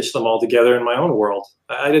 I'd stitch them all together in my own world.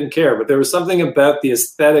 I didn't care, but there was something about the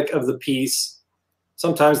aesthetic of the piece,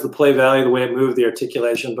 sometimes the play value, the way it moved, the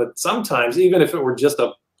articulation, but sometimes, even if it were just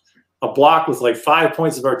a block with like 5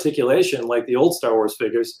 points of articulation, like the old Star Wars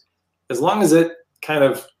figures, as long as it kind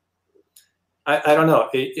of, I don't know,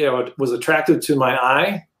 it was attractive to my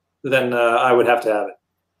eye, then I would have to have it.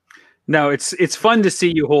 Now, it's fun to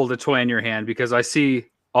see you hold a toy in your hand because I see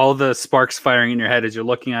all the sparks firing in your head as you're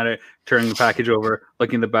looking at it, turning the package over,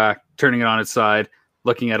 looking at the back, turning it on its side,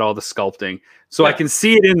 looking at all the sculpting. So I can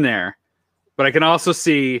see it in there, but I can also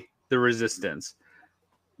see the resistance.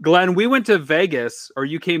 Glenn, we went to Vegas, or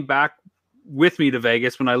you came back with me to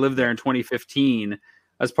Vegas when I lived there in 2015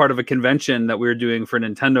 as part of a convention that we were doing for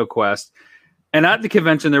Nintendo Quest. And at the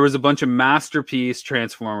convention, there was a bunch of Masterpiece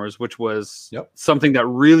Transformers, which was something that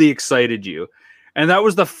really excited you. And that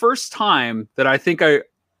was the first time that I think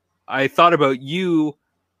I thought about you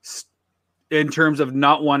in terms of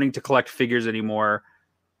not wanting to collect figures anymore,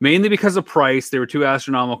 mainly because of price. They were too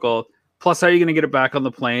astronomical. Plus, how are you going to get it back on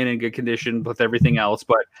the plane in good condition with everything else?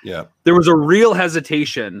 But there was a real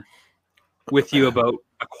hesitation with you about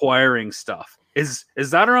acquiring stuff. Is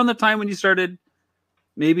that around the time when you started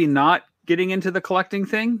maybe not getting into the collecting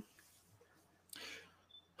thing?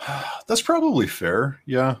 That's probably fair.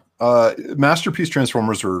 Yeah. Masterpiece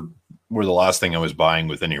Transformers were the last thing I was buying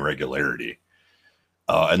with any regularity.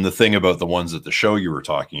 And the thing about the ones at the show you were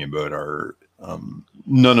talking about are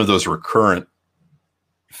none of those were current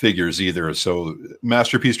figures either. So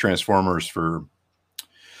Masterpiece Transformers, for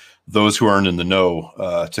those who aren't in the know,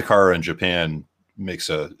 Takara in Japan makes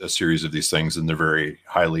a series of these things, and they're very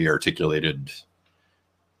highly articulated,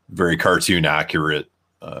 very cartoon accurate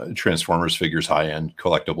Transformers figures, high-end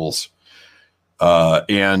collectibles.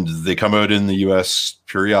 And they come out in the US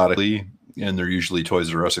periodically, and they're usually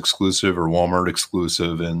Toys R Us exclusive or Walmart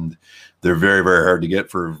exclusive, and they're very, very hard to get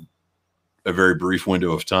for a very brief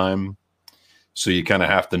window of time. So you kind of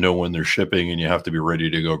have to know when they're shipping, and you have to be ready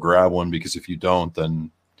to go grab one, because if you don't,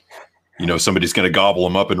 then somebody's going to gobble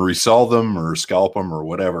them up and resell them or scalp them or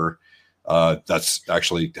whatever. That's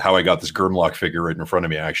actually how I got this Grimlock figure right in front of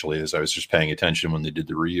me, actually, as I was just paying attention when they did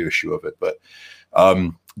the reissue of it. But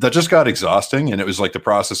that just got exhausting, and it was like the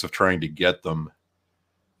process of trying to get them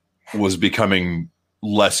was becoming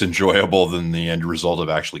less enjoyable than the end result of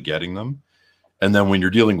actually getting them. And then when you're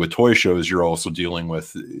dealing with toy shows, you're also dealing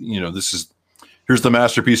with, here's the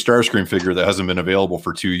Masterpiece Starscream figure that hasn't been available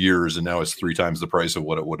for 2 years, and now it's 3 times the price of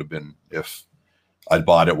what it would have been if I'd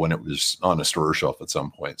bought it when it was on a store shelf at some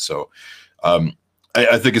point. So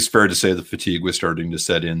I think it's fair to say the fatigue was starting to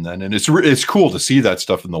set in then. And it's cool to see that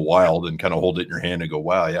stuff in the wild and kind of hold it in your hand and go,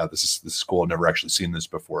 wow, yeah, this is cool. I've never actually seen this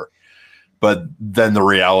before. But then the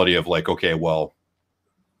reality of like, okay, well,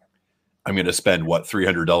 I'm going to spend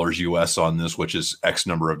 $300 US on this, which is X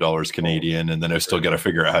number of dollars Canadian. And then I've still got to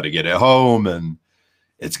figure out how to get it home. And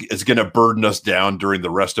it's going to burden us down during the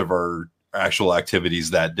rest of our actual activities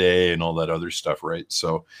that day and all that other stuff. Right.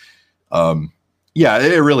 So, yeah,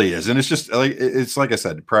 it really is. And it's just like I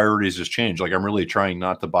said, priorities just change. Like, I'm really trying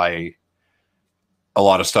not to buy a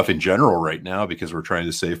lot of stuff in general right now because we're trying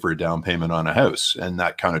to save for a down payment on a house. And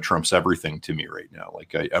that kind of trumps everything to me right now.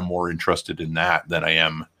 Like, I'm more interested in that than I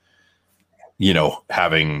am,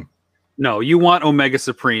 having. No, you want Omega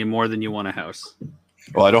Supreme more than you want a house.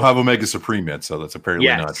 Well, I don't have Omega Supreme yet, so that's apparently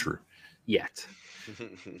not true. Yet.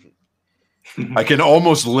 I can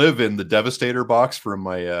almost live in the Devastator box from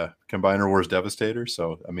my Combiner Wars Devastator.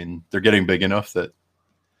 So, I mean, they're getting big enough that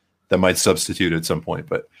might substitute at some point.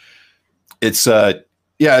 But it's,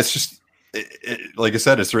 it's just, like I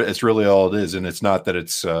said, it's really all it is. And it's not that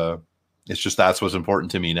it's It's just that's what's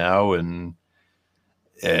important to me now. And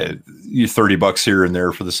you $30 here and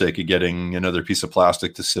there for the sake of getting another piece of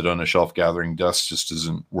plastic to sit on a shelf gathering dust just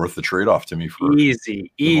isn't worth the trade-off to me. For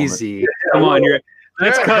easy. Come on,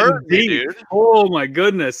 that's cutting deep. Dude. Oh my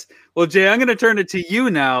goodness. Well, Jay, I'm going to turn it to you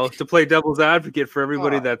now to play devil's advocate for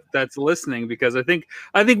everybody that's listening, because I think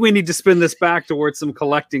we need to spin this back towards some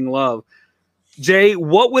collecting love. Jay,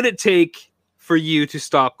 what would it take for you to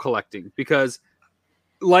stop collecting? Because,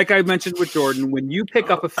 like I mentioned with Jordan, when you pick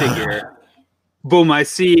up a figure, boom, I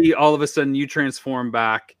see all of a sudden you transform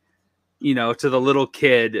back, to the little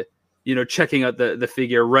kid, checking out the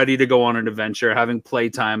figure, ready to go on an adventure, having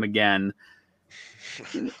playtime again.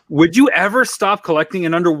 Would you ever stop collecting,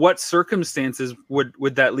 and under what circumstances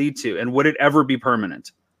would that lead to, and would it ever be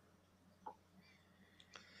permanent?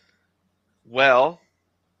 Well,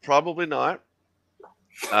 probably not.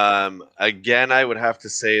 Again, I would have to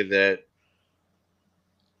say that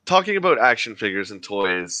talking about action figures and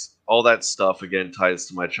toys, all that stuff again ties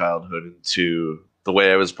to my childhood and to the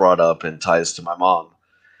way I was brought up, and ties to my mom.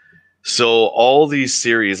 So all these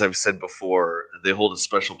series, I've said before, they hold a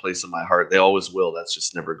special place in my heart. They always will. That's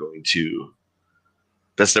just never going to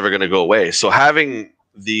go away. So having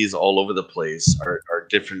these all over the place are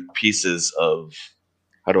different pieces of,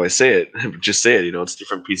 how do I say it? Just say it. It's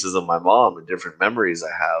different pieces of my mom and different memories I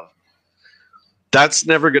have. That's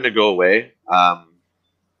never going to go away.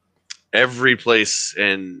 Every place,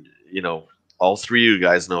 and all three of you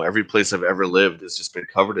guys know, every place I've ever lived has just been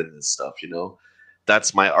covered in this stuff.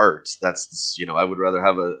 That's my art. That's, I would rather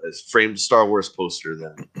have a framed Star Wars poster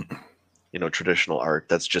than, traditional art.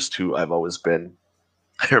 That's just who I've always been.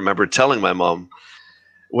 I remember telling my mom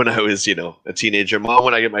when I was, a teenager, Mom,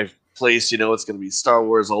 when I get my place, it's going to be Star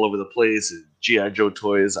Wars all over the place, and G.I. Joe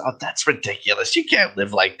toys. Oh, that's ridiculous. You can't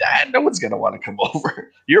live like that. No one's going to want to come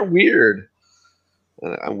over. You're weird.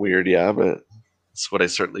 I'm weird, yeah, but that's what I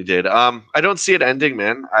certainly did. I don't see it ending,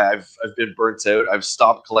 man. I've been burnt out. I've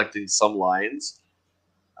stopped collecting some lines.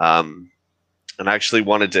 And I actually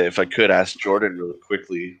wanted to, if I could, ask Jordan really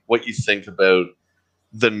quickly what you think about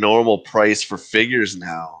the normal price for figures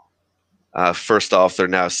now. First off, they're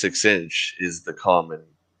now 6-inch is the common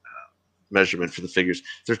measurement for the figures.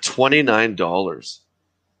 They're $29.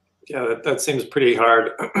 Yeah, that seems pretty hard.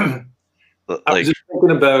 I was just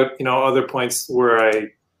thinking about, other points where I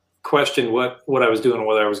questioned what I was doing,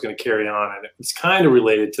 whether I was going to carry on. And it's kind of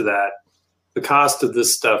related to that. The cost of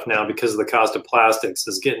this stuff now, because of the cost of plastics,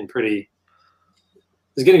 is getting to be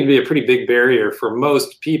a pretty big barrier for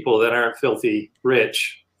most people that aren't filthy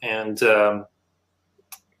rich. And so,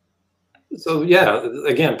 yeah,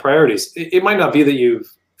 again, priorities. It might not be that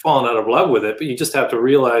you've fallen out of love with it, but you just have to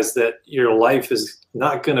realize that your life is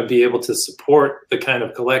not going to be able to support the kind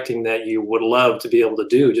of collecting that you would love to be able to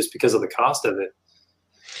do just because of the cost of it.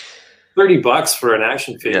 $30 for an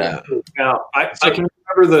action figure. Yeah. Now, I can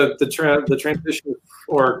remember the transition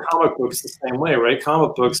for comic books the same way, right?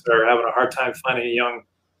 Comic books are having a hard time finding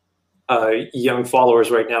young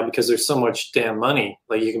followers right now because there's so much damn money.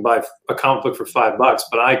 Like, you can buy a comic book for $5,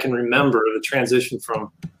 but I can remember the transition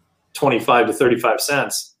from 25 to 35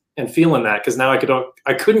 cents and feeling that, because now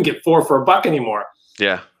I couldn't get 4 for $1 anymore.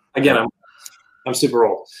 Yeah. Again, I'm super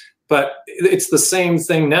old. But it's the same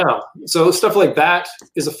thing now. So stuff like that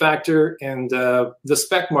is a factor. And the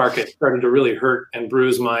spec market started to really hurt and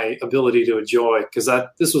bruise my ability to enjoy, because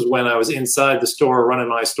this was when I was inside the store running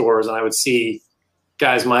my stores, and I would see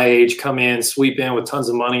guys my age come in, sweep in with tons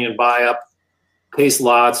of money and buy up case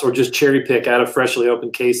lots or just cherry pick out of freshly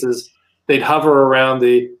opened cases. They'd hover around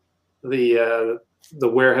the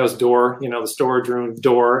warehouse door, the storage room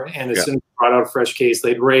door, and as soon as they brought out a fresh case,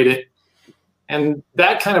 they'd rate it. And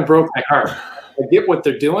that kind of broke my heart. I get what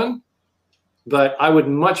they're doing, but I would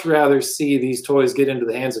much rather see these toys get into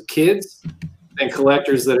the hands of kids than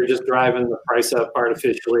collectors that are just driving the price up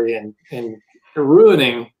artificially and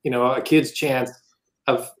ruining, a kid's chance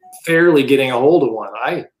of fairly getting a hold of one.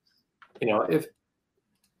 If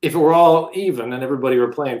it were all even and everybody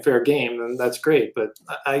were playing fair game, then that's great. But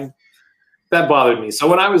that bothered me. So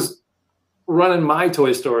when I was running my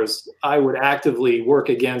toy stores, I would actively work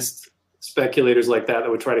against speculators like that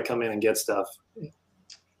would try to come in and get stuff.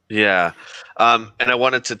 Yeah. And I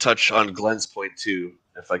wanted to touch on Glenn's point too,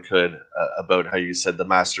 if I could, about how you said the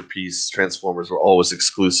Masterpiece Transformers were always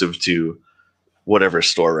exclusive to whatever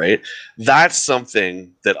store, right? That's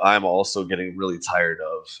something that I'm also getting really tired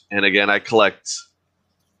of. And again, I collect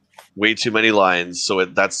way too many lines, so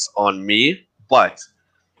that's on me, but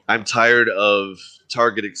I'm tired of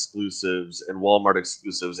Target exclusives and Walmart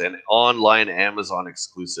exclusives and online Amazon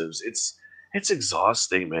exclusives. it's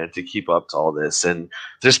exhausting, man, to keep up to all this. And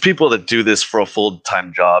there's people that do this for a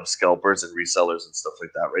full-time job, scalpers and resellers and stuff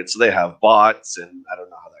like that, right? So they have bots, and I don't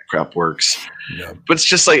know how that crap works. Yeah. But it's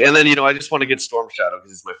just like, and then, I just want to get Storm Shadow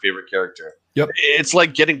because he's my favorite character. Yep. It's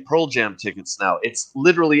like getting Pearl Jam tickets now. It's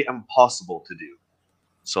literally impossible to do.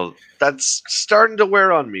 So that's starting to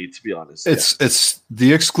wear on me, to be honest. It's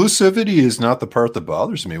the exclusivity is not the part that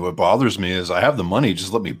bothers me. What bothers me is I have the money,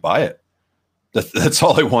 just let me buy it. That's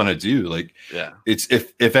all I want to do. Like, yeah, it's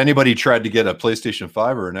if anybody tried to get a PlayStation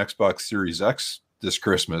 5 or an Xbox Series X this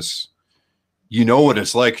Christmas, you know what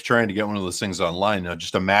it's like trying to get one of those things online. Now,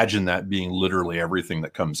 just imagine that being literally everything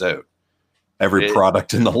that comes out, every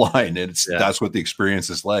product in the line. And that's what the experience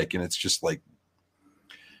is like. And it's just like,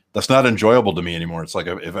 that's not enjoyable to me anymore. It's like,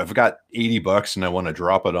 if I've got $80 and I want to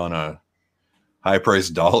drop it on a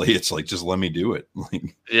high-priced dolly, it's like, just let me do it.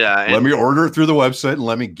 Like, let me order it through the website and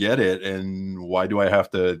let me get it. And why do I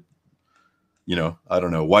have to, I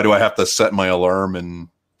don't know. Why do I have to set my alarm and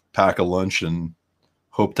pack a lunch and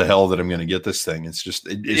hope to hell that I'm going to get this thing? It's just,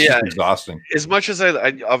 it's just exhausting. As much as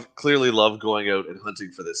I clearly love going out and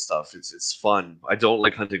hunting for this stuff, it's fun. I don't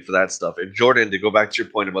like hunting for that stuff. And Jordan, to go back to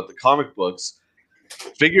your point about the comic books,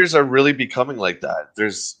 figures are really becoming like that.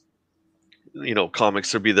 There's,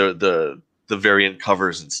 comics would be the variant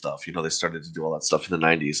covers and stuff. They started to do all that stuff in the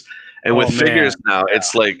 90s. And with figures now,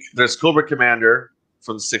 it's like there's Cobra Commander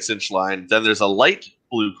from the 6-inch line. Then there's a light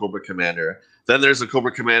blue Cobra Commander. Then there's a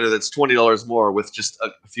Cobra Commander that's $20 more with just a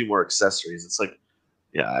few more accessories. It's like,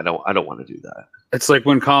 I don't want to do that. It's like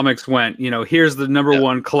when comics went, here's the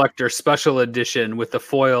 #1 collector special edition with the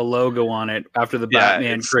foil logo on it after the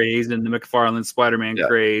Batman craze and the McFarlane Spider-Man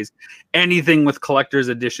craze. Anything with collector's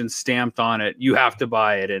edition stamped on it, you have to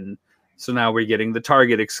buy it. And so now we're getting the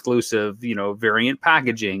Target exclusive, variant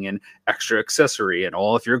packaging and extra accessory. And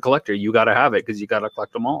if you're a collector, you got to have it because you got to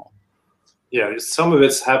collect them all. Yeah, some of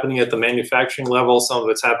it's happening at the manufacturing level. Some of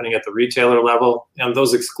it's happening at the retailer level. And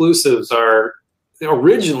those exclusives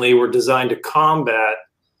originally were designed to combat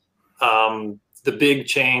the big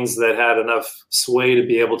chains that had enough sway to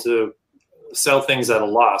be able to sell things at a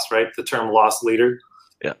loss, right? The term loss leader.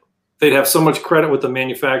 Yeah. They'd have so much credit with the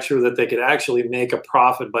manufacturer that they could actually make a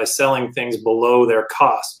profit by selling things below their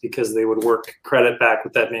cost because they would work credit back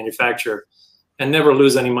with that manufacturer and never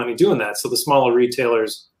lose any money doing that. So the smaller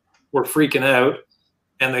retailers were freaking out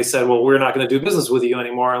and they said, well, we're not going to do business with you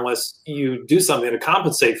anymore unless you do something to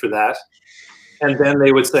compensate for that. And then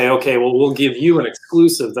they would say, okay, well, we'll give you an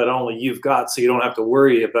exclusive that only you've got so you don't have to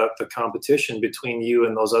worry about the competition between you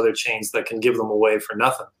and those other chains that can give them away for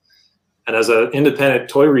nothing. And as an independent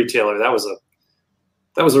toy retailer, that was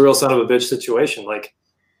a real son of a bitch situation. Like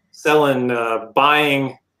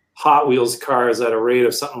buying Hot Wheels cars at a rate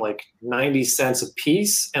of something like 90 cents a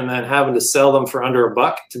piece and then having to sell them for under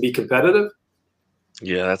 $1 to be competitive.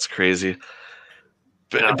 Yeah, that's crazy.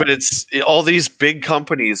 But it's all these big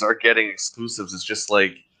companies are getting exclusives. It's just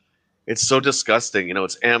like, it's so disgusting.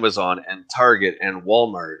 It's Amazon and Target and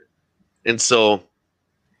Walmart. And so,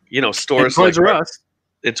 stores and Toys R Us.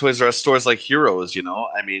 And Toys R Us, stores like Heroes,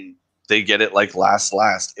 I mean, they get it like last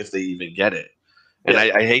if they even get it. And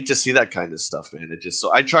I hate to see that kind of stuff, man.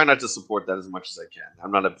 So I try not to support that as much as I can.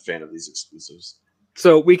 I'm not a fan of these exclusives.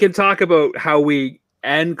 So we can talk about how we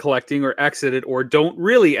end collecting or exit it or don't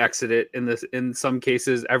really exit it in some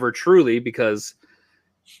cases ever truly, because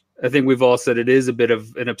I think we've all said it is a bit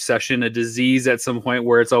of an obsession, a disease at some point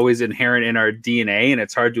where it's always inherent in our DNA and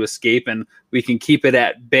it's hard to escape and we can keep it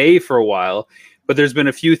at bay for a while. But there's been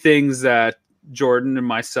a few things that Jordan and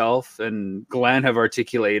myself and Glenn have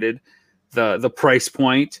articulated. The price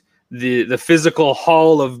point, the physical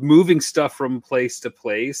haul of moving stuff from place to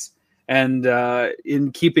place, and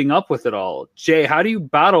in keeping up with it all. Jay, how do you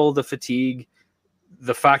battle the fatigue,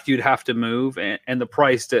 the fact you'd have to move, and the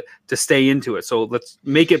price to stay into it? So let's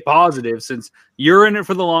make it positive, since you're in it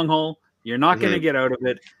for the long haul. You're not going to get out of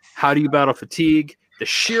it. How do you battle fatigue, the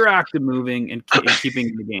sheer act of moving, and keeping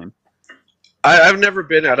in the game? I've never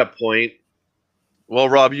been at a point. Well,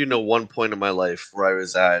 Rob, one point in my life where I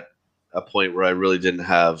was at a point where I really didn't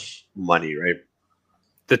have money, right?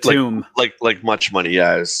 The tomb. Like much money,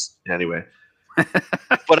 yeah. Anyway.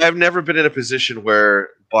 But I've never been in a position where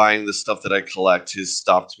buying the stuff that I collect has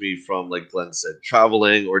stopped me from, like Glenn said,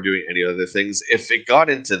 traveling or doing any other things. If it got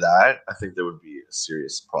into that, I think there would be a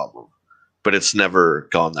serious problem. But it's never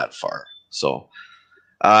gone that far. So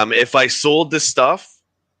if I sold this stuff,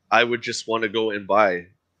 I would just want to go and buy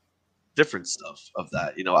different stuff of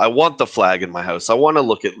that. I want the flag in my house. I want to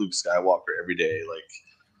look at Luke Skywalker every day. Like,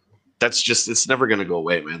 that's just, it's never going to go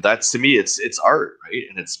away, man. That's, to me, it's art, right?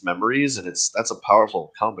 And it's memories, and that's a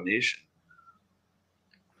powerful combination.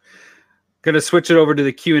 Going to switch it over to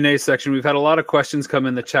the Q&A section. We've had a lot of questions come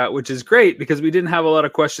in the chat, which is great because we didn't have a lot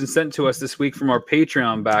of questions sent to us this week from our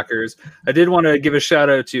Patreon backers. I did want to give a shout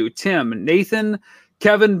out to Tim, Nathan,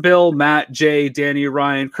 Kevin, Bill, Matt, Jay, Danny,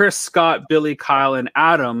 Ryan, Chris, Scott, Billy, Kyle, and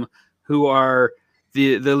Adam, who are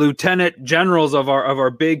the lieutenant generals of our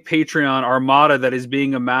big Patreon armada that is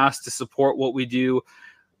being amassed to support what we do.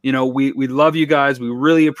 You know, we love you guys. We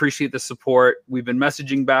really appreciate the support. We've been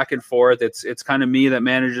messaging back and forth. It's kind of me that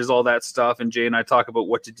manages all that stuff, and Jay and I talk about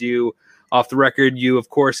what to do off the record. You, of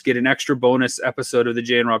course, get an extra bonus episode of the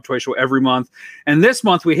Jay and Rob Toy Show every month. And this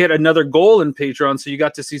month we hit another goal in Patreon, so you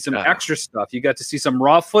got to see some extra stuff. You got to see some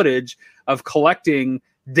raw footage of collecting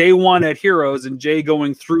day one at Heroes and Jay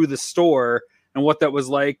going through the store and what that was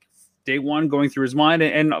like. Day one, going through his mind,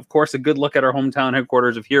 and of course a good look at our hometown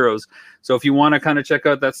headquarters of Heroes. So if you want to kind of check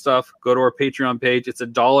out that stuff, go to our Patreon page. It's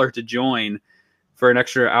 $1 to join for an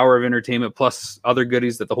extra hour of entertainment plus other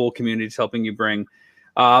goodies that the whole community is helping you bring.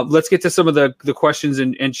 Let's get to some of the questions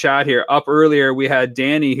in chat here. Up earlier we had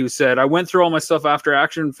Danny, who said, I went through all my stuff after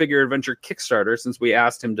Action Figure Adventure Kickstarter, since we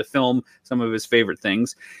asked him to film some of his favorite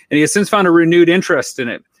things, and he has since found a renewed interest in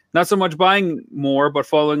it. Not so much buying more, but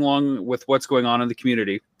following along with what's going on in the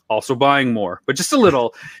community. Also buying more, but just a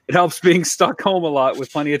little. It helps being stuck home a lot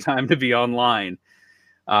with plenty of time to be online.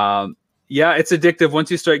 Yeah, it's addictive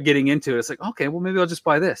once you start getting into it. It's like, okay, well, maybe I'll just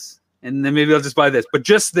buy this. And then maybe I'll just buy this. But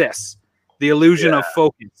just this. The illusion of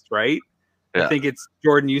focus, right? Yeah. I think it's,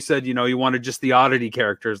 Jordan, you said, you know, you wanted just the oddity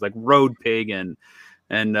characters like Road Pig and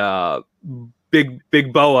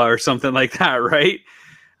Big Boa or something like that, right?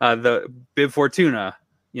 The Bib Fortuna,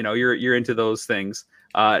 you know, you're into those things.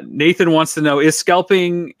 Nathan wants to know, is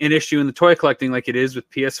scalping an issue in the toy collecting like it is with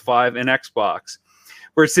PS5 and Xbox?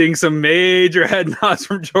 We're seeing some major head nods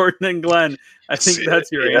from Jordan and Glenn. I think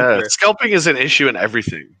that's your answer. Scalping is an issue in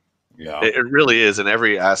everything. Yeah, it really is in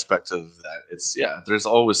every aspect of that. It's there's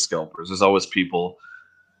always scalpers. There's always people.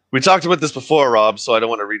 We talked about this before, Rob, so I don't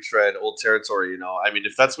want to retread old territory. You know, I mean,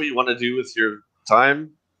 if that's what you want to do with your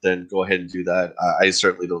time, then go ahead and do that. I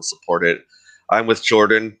certainly don't support it. I'm with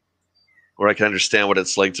Jordan, where I can understand what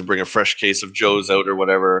it's like to bring a fresh case of Joe's out or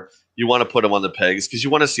whatever. You want to put them on the pegs because you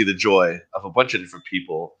want to see the joy of a bunch of different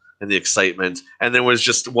people and the excitement. And there was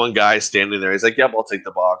just one guy standing there. He's like, yep, I'll take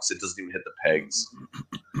the box. It doesn't even hit the pegs.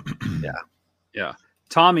 Yeah.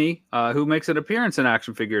 Tommy, who makes an appearance in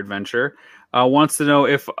Action Figure Adventure, wants to know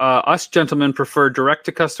if us gentlemen prefer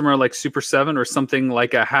direct-to-customer like Super 7 or something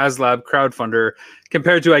like a HasLab crowdfunder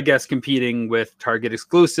compared to, I guess, competing with Target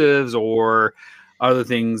exclusives or other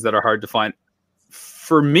things that are hard to find.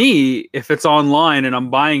 For me, if it's online and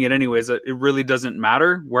I'm buying it anyways, it really doesn't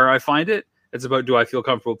matter where I find it. It's about, do I feel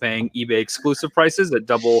comfortable paying eBay exclusive prices at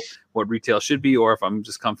double what retail should be, or if I'm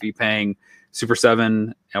just comfy paying Super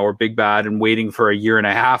 7 or Big Bad and waiting for a year and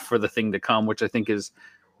a half for the thing to come, which I think is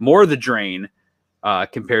more the drain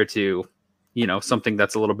compared to, you know, something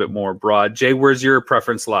that's a little bit more broad. Jay, where's your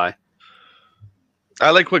preference lie? I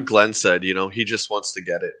like what Glenn said. You know, he just wants to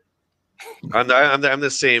get it. I'm the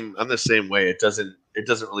same way. It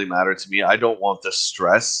doesn't really matter to me. I don't want the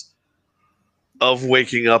stress of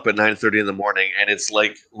waking up at 9:30 in the morning and it's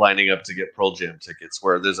like lining up to get Pearl Jam tickets,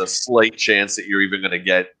 where there's a slight chance that you're even going to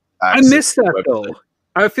get access. I miss that though.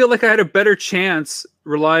 I feel like I had a better chance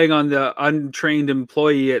relying on the untrained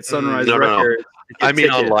employee at Sunrise Records. No. I mean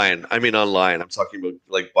online. I'm talking about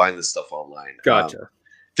like buying this stuff online. Gotcha.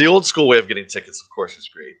 The old school way of getting tickets, of course, is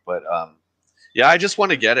great, but yeah, I just want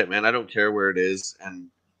to get it, man. I don't care where it is, and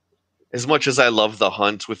as much as I love the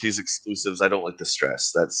hunt with these exclusives, I don't like the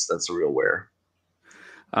stress. That's a real wear.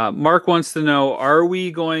 Mark wants to know, are we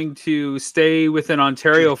going to stay within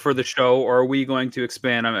Ontario for the show, or are we going to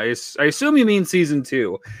expand? I assume you mean season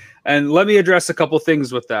 2. And let me address a couple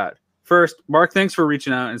things with that. First, Mark, thanks for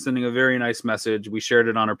reaching out and sending a very nice message. We shared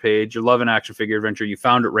it on our page. You love an Action Figure Adventure. You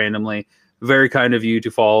found it randomly. Very kind of you to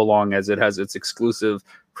follow along, as it has its exclusive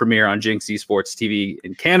premiere on Jinx Esports TV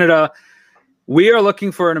in Canada. We are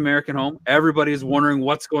looking for an American home. Everybody is wondering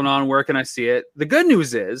what's going on. Where can I see it? The good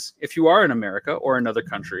news is, if you are in America or another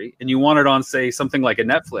country and you want it on, say, something like a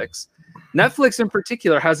Netflix in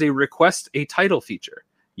particular has a request a title feature.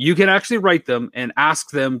 You can actually write them and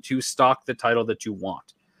ask them to stock the title that you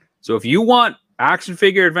want. So if you want Action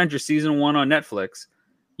Figure Adventure Season 1 on Netflix,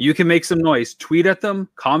 you can make some noise. Tweet at them,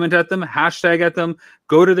 comment at them, hashtag at them,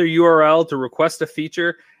 go to their URL to request a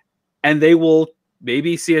feature, and they will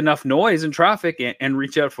maybe see enough noise and traffic and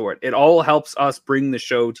reach out for it. It all helps us bring the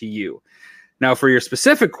show to you. Now, for your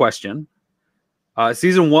specific question,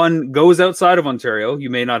 Season 1 goes outside of Ontario.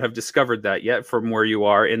 You may not have discovered that yet from where you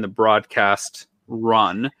are in the broadcast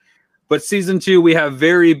run. But season 2, we have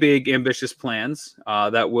very big, ambitious plans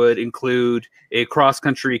that would include a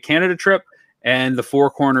cross-country Canada trip and the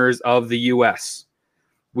four corners of the U.S.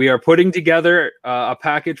 We are putting together a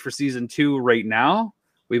package for season 2 right now.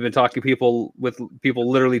 We've been talking with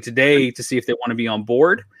people literally today to see if they want to be on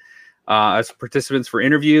board as participants for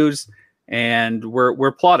interviews, and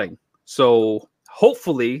we're plotting. So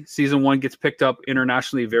hopefully season 1 gets picked up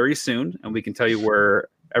internationally very soon, and we can tell you where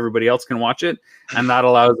everybody else can watch it, and that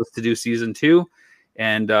allows us to do season 2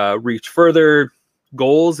 and reach further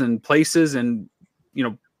goals and places, and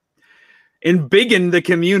embiggen the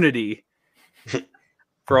community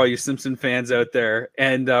for all you Simpson fans out there,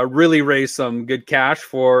 and really raise some good cash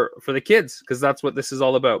for the kids, because that's what this is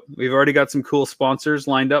all about. We've already got some cool sponsors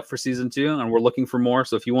lined up for season 2, and we're looking for more.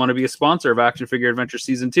 So if you want to be a sponsor of Action Figure Adventure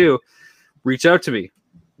season 2, reach out to me.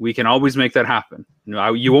 We can always make that happen.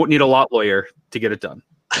 You won't need a lot lawyer to get it done.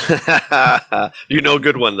 You know a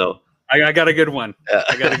good one, though. I got a good one. Yeah.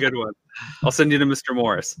 I got a good one. I'll send you to Mr.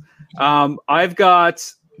 Morris. I've got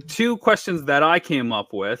 2 questions that I came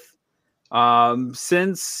up with.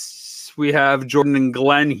 Since we have Jordan and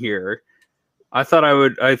Glenn here, I thought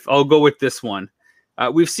I'll go with this one.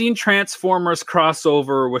 We've seen Transformers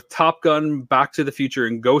crossover with Top Gun, Back to the Future,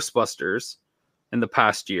 and Ghostbusters in the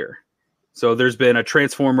past year. So there's been a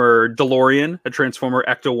Transformer DeLorean, a Transformer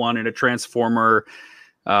Ecto-1, and a Transformer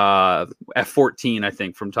F-14, I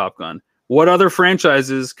think, from Top Gun. What other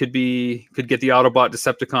franchises could get the Autobot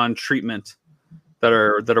Decepticon treatment that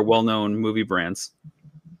are well-known movie brands?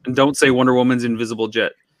 And don't say Wonder Woman's invisible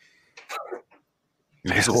jet.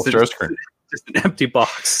 Invisible Starscream. Just an empty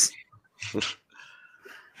box.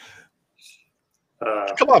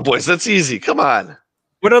 Come on, boys. That's easy. Come on.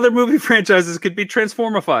 What other movie franchises could be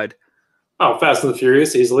transformified? Oh, Fast and the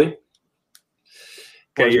Furious, easily.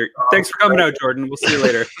 Okay, thanks for coming out, Jordan. We'll see you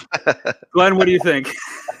later. Glenn, what do you think?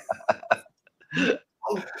 What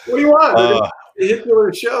do you want?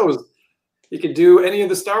 Vehicular shows. You could do any of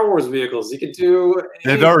the Star Wars vehicles. You could do.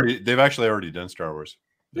 They've actually already done Star Wars.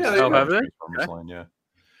 Yeah, have they? Okay. Line, yeah.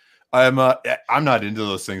 I'm not into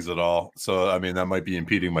those things at all. So I mean, that might be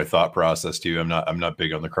impeding my thought process too. I'm not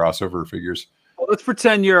big on the crossover figures. Well, let's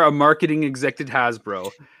pretend you're a marketing exec at Hasbro,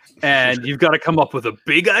 and you've got to come up with a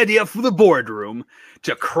big idea for the boardroom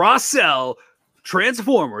to cross-sell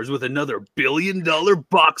Transformers with another billion-dollar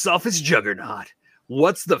box office juggernaut.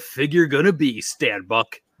 What's the figure gonna be, Stan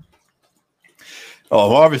Buck? Oh,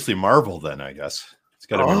 well, obviously Marvel then, I guess. It's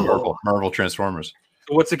got to be Marvel Transformers.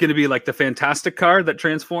 So what's it going to be, like the Fantastic car that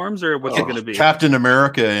transforms, or what's it going to be? Captain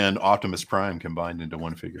America and Optimus Prime combined into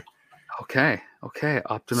one figure. Okay.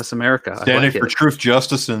 Optimus America. Standing for truth,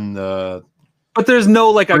 justice, and but there's no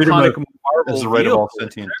like iconic Marvel. Is the right of all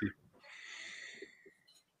sentient.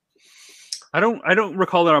 I don't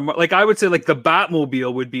recall that. Like I would say, like the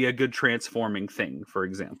Batmobile would be a good transforming thing, for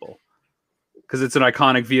example, because it's an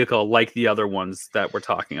iconic vehicle like the other ones that we're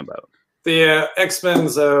talking about. The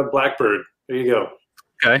X-Men's Blackbird. There you go.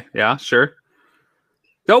 Okay, yeah, sure.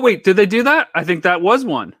 Oh, wait, did they do that? I think that was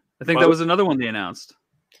one. I think that was another one they announced.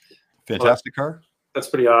 Fantastic car? That's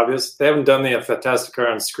pretty obvious. They haven't done the Fantastic car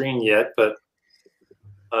on screen yet, but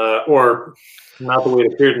or not the way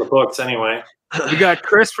it appeared in the books anyway. We got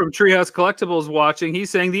Chris from Treehouse Collectibles watching. He's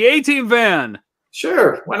saying the A-Team van.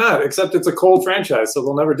 Sure, why not? Except it's a cold franchise, so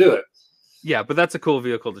they'll never do it. Yeah, but that's a cool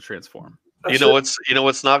vehicle to transform. You know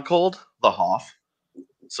what's not cold? The Hoff.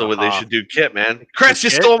 So what they should do, Kit, man. Chris, you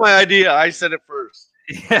stole my idea. I said it first.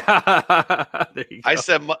 Yeah. There you go. I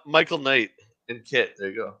said Michael Knight and Kit. There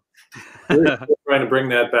you go. We're trying to bring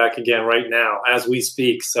that back again right now as we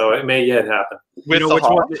speak, so it may yet happen. You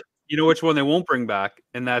know which one they won't bring back,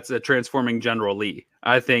 and that's a transforming General Lee.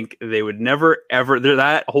 I think they would never, ever.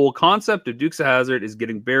 That whole concept of Dukes of Hazzard is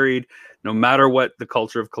getting buried, no matter what the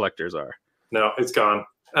culture of collectors are. No, it's gone.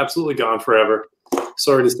 Absolutely gone forever.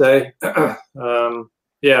 Sorry to say.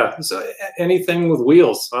 Yeah, so anything with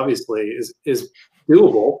wheels, obviously, is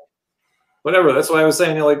doable. Whatever. That's why I was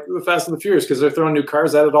saying, like the Fast and the Furious, because they're throwing new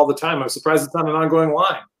cars at it all the time. I'm surprised it's not an ongoing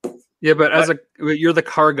line. Yeah, but you're the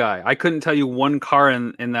car guy. I couldn't tell you one car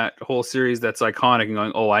in that whole series that's iconic and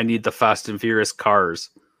going, oh, I need the Fast and Furious cars.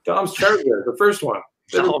 Dom's Charger, the first one.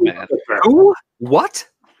 Oh, man. Who? What?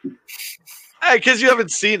 Hey, because you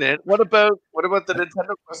haven't seen it. What about the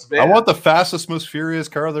Nintendo Quest van? I want the fastest, most furious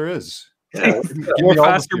car there is. Yeah, more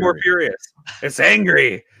faster, more furious. It's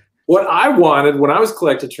angry. What I wanted when I was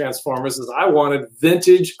collecting Transformers is I wanted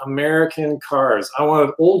vintage American cars. I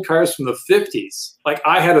wanted old cars from the 50s. Like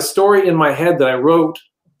I had a story in my head that I wrote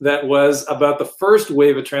that was about the first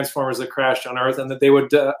wave of Transformers that crashed on Earth, and that they would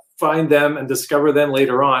find them and discover them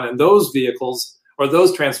later on. And those vehicles or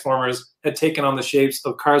those Transformers had taken on the shapes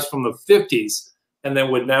of cars from the 50s and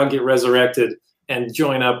then would now get resurrected and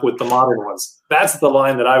join up with the modern ones. That's the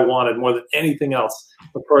line that I wanted more than anything else.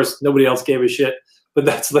 Of course, nobody else gave a shit, but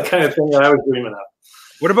that's the kind of thing that I was dreaming of.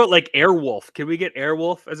 What about like Airwolf? Can we get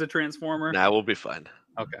Airwolf as a Transformer? Nah, we'll be fine.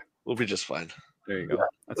 Okay. We'll be just fine. There you go. Yeah.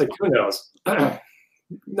 That's Like, fine. who knows?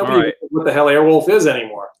 Nobody Right. knows what the hell Airwolf is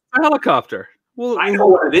anymore. A helicopter. Well, I know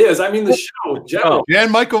what it is. I mean, the show in general.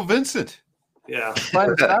 And Michael Vincent. Yeah.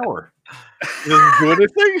 Planet Tower. Doesn't do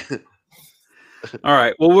anything? all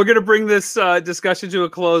right. Well, we're going to bring this discussion to a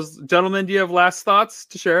close. Gentlemen, do you have last thoughts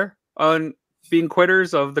to share on being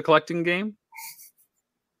quitters of the collecting game?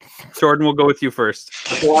 Jordan, we'll go with you first.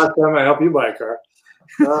 That's the last time I help you buy a car.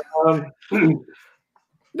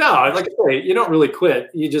 No, like I say, you don't really quit.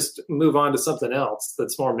 You just move on to something else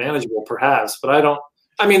that's more manageable, perhaps. But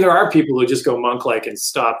I mean, there are people who just go monk-like and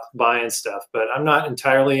stop buying stuff, but I'm not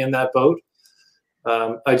entirely in that boat.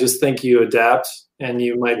 I just think you adapt, and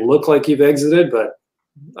you might look like you've exited, but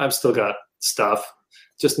I've still got stuff,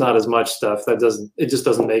 just not as much stuff. It just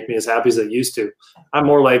doesn't make me as happy as it used to. I'm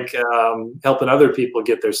more like helping other people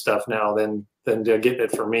get their stuff now than getting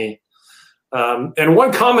it for me. And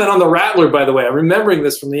one comment on the Rattler, by the way, I'm remembering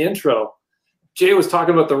this from the intro. Jay was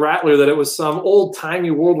talking about the Rattler, that it was some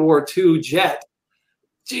old-timey World War II jet.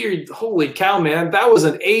 Gee, holy cow, man. That was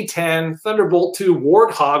an A-10 Thunderbolt II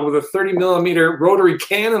Warthog with a 30-millimeter rotary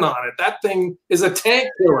cannon on it. That thing is a tank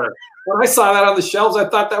killer. When I saw that on the shelves, I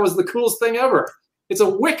thought that was the coolest thing ever. It's a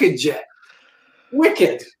wicked jet.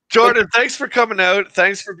 Wicked. Jordan, thanks for coming out.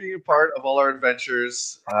 Thanks for being a part of all our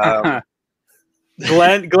adventures.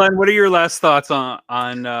 Glenn, what are your last thoughts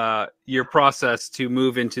on your process to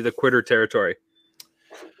move into the quitter territory?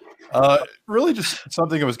 Really just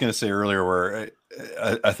something I was going to say earlier where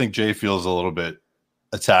I think Jay feels a little bit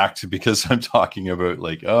attacked because I'm talking about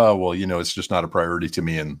like, oh, well, it's just not a priority to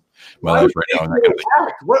me in my life right now.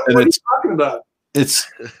 What are you talking about?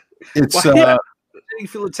 It's Why do you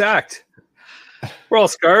feel attacked? We're all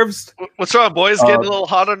scarves. What's wrong, boys? Getting a little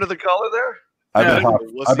hot under the collar there?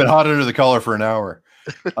 I've been hot under the collar for an hour.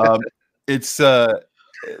 It's the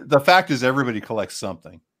fact is everybody collects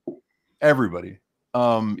something. Everybody.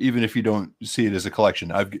 Even if you don't see it as a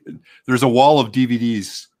collection. There's a wall of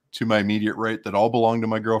DVDs to my immediate right that all belong to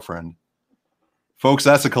my girlfriend. Folks,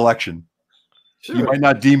 that's a collection. Sure. You might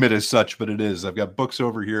not deem it as such, but it is. I've got books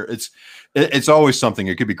over here. It's always something.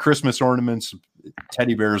 It could be Christmas ornaments,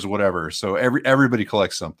 teddy bears, whatever. So everybody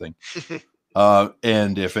collects something.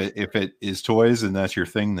 And if it is toys and that's your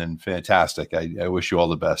thing, then fantastic. I wish you all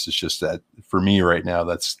the best. It's just that for me right now,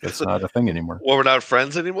 that's not a thing anymore. Well, we're not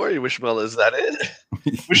friends anymore. You wish me well, is that it?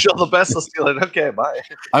 Wish you all the best. I'll steal it. Okay, bye.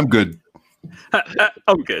 I'm good.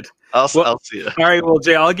 I'm good. I'll see you. All right. Well,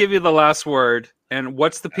 Jay, I'll give you the last word. And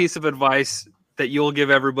what's the piece of advice that you'll give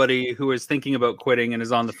everybody who is thinking about quitting and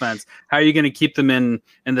is on the fence? How are you going to keep them in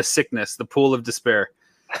the sickness, the pool of despair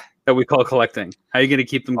that we call collecting? How are you going to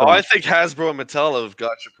keep them going? Oh, I think Hasbro and Mattel have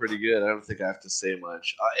got you pretty good. I don't think I have to say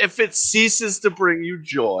much. If it ceases to bring you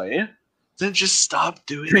joy, then just stop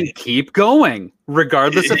doing it. Keep going,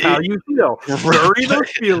 regardless of how you feel. Bury those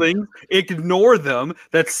feelings, ignore them.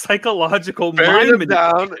 That's psychological Bury mind them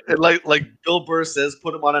down, and like Bill Burr says,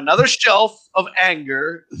 put them on another shelf of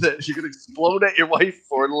anger that you can explode at your wife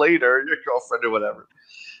for later, your girlfriend or whatever.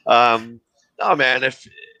 No, man, if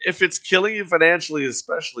it's killing you financially,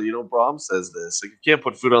 especially, Brahm says this, like, you can't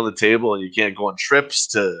put food on the table and you can't go on trips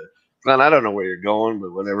to, I don't know where you're going,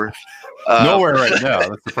 but whatever. Nowhere right now.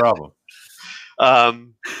 That's the problem.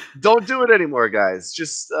 Don't do it anymore, guys.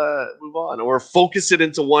 Just move on or focus it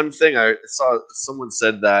into one thing. I saw someone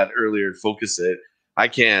said that earlier. Focus it. I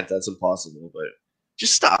can't. That's impossible. But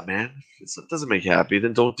just stop, man. If it doesn't make you happy,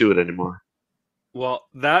 then don't do it anymore. Well,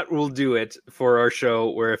 that will do it for our show.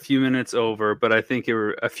 We're a few minutes over, but I think it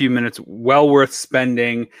were a few minutes well worth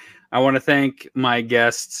spending. I want to thank my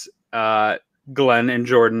guests, Glenn and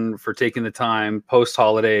Jordan, for taking the time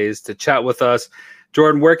post-holidays to chat with us.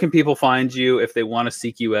 Jordan, where can people find you if they want to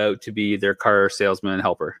seek you out to be their car salesman and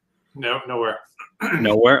helper? No, nowhere.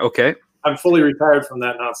 Nowhere? Okay. I'm fully retired from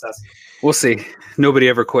that nonsense. We'll see. Nobody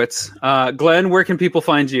ever quits. Glenn, where can people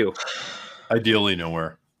find you? Ideally,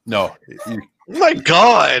 nowhere. No. Oh my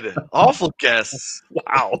God. Awful guests.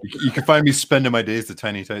 Wow. You can find me spending my days at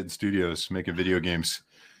Tiny Titan Studios making video games.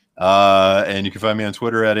 And you can find me on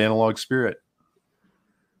Twitter at Analog Spirit.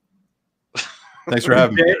 Thanks for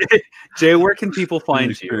having me. Jay, where can people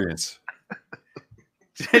find you?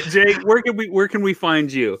 Jay, where can we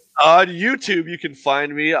find you? On YouTube, you can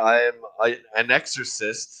find me. I'm an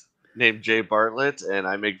exorcist named Jay Bartlett, and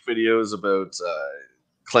I make videos about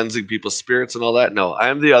cleansing people's spirits and all that. No, I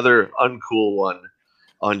am the other uncool one.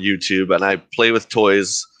 on YouTube, and I play with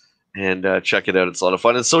toys. And check it out; it's a lot of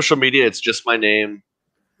fun. And social media, it's just my name,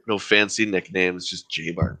 no fancy nicknames, just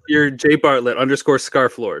Jay Bartlett. You're Jay Bartlett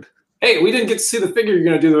 _Scarf Lord. Hey, we didn't get to see the figure you're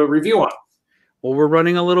going to do the review on. Well, we're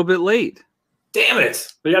running a little bit late. Damn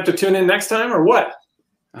it! Do you have to tune in next time, or what?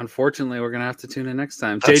 Unfortunately, we're gonna have to tune in next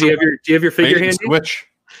time. Jay, do you have your figure handy? Switch.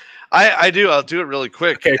 I do. I'll do it really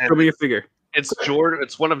quick. Okay, show me your figure. It's Jordan.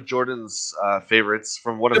 It's one of Jordan's favorites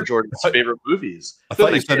from one of Jordan's favorite movies. I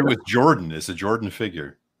thought you said it was Jordan. It's a Jordan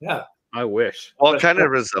figure. Yeah. I wish. Well, it kind of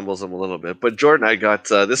resembles him a little bit. But Jordan, I got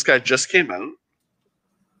this guy just came out.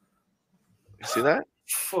 You see that?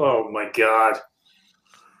 Oh my God.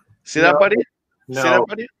 See that, buddy? No. See that,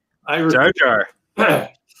 buddy? Jar Jar.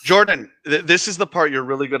 Jordan, this is the part you're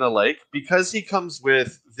really gonna like because he comes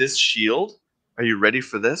with this shield. Are you ready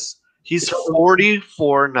for this? He's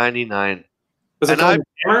 $44.99. Does it come with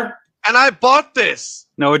a hammer? And I bought this.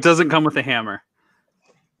 No, it doesn't come with a hammer.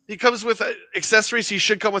 He comes with accessories he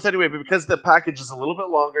should come with anyway, but because the package is a little bit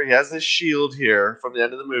longer, he has this shield here from the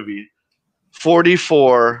end of the movie.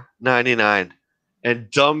 $44.99. And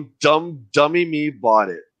dummy me bought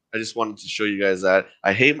it. I just wanted to show you guys that.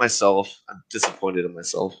 I hate myself. I'm disappointed in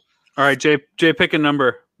myself. All right, Jay, pick a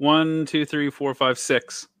number. 1, 2, 3, 4, 5,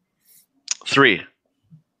 6. 3.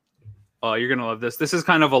 Oh, you're gonna love this. This is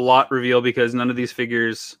kind of a lot reveal because none of these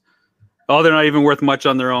figures. Oh, they're not even worth much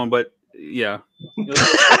on their own. But yeah.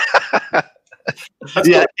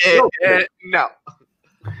 Yeah. No.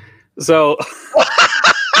 So.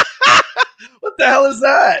 What the hell is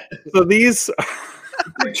that? So these.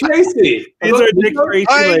 Dick Tracy. These are Dick Tracy.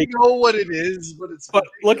 I know what it is, but it's. But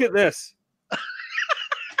look at this.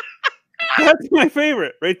 That's my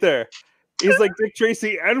favorite right there. He's like Dick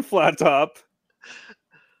Tracy and Flat Top.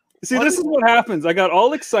 See, this is what happens. I got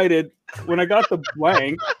all excited when I got the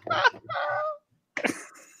blank.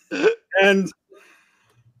 And,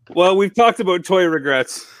 well, we've talked about toy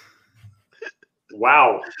regrets.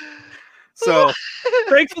 Wow. So,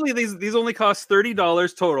 thankfully, these only cost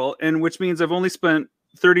 $30 total, and which means I've only spent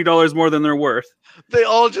 $30 more than they're worth. They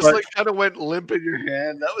all just kind of went limp in your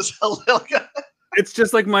hand. That was hilarious. It's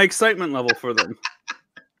just like my excitement level for them.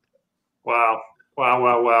 Wow.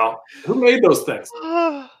 Who made those things?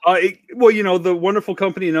 Well, you know, the wonderful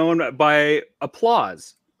company known by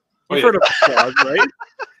Applause. You've heard of Applause, right?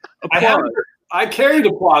 Applause. I carried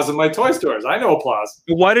Applause in my toy stores. I know Applause.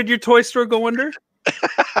 Why did your toy store go under?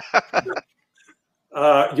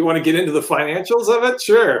 You want to get into the financials of it?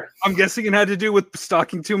 Sure. I'm guessing it had to do with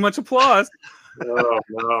stocking too much Applause.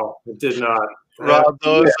 No, it did not. Rob,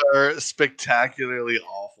 those are spectacularly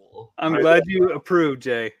awful. I'm glad you approved,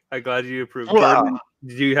 Jay. I'm glad you approved. Wow. Jordan,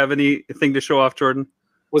 did you have anything to show off, Jordan?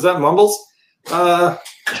 Was that Mumbles?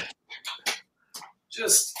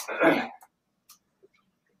 Just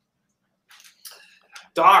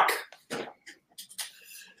Doc.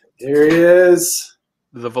 There he is.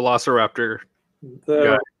 The Velociraptor. The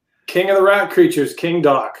guy. King of the rat creatures, King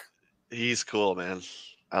Doc. He's cool, man.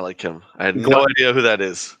 I like him. I had no idea who that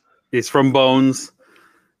is. He's from Bones.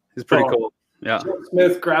 He's pretty cool. Yeah. Joe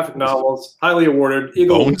Smith, graphic novels, highly awarded.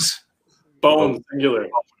 Eagle Bones, singular.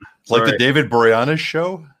 Like the David Boreanaz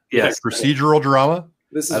show? Yes. Procedural drama?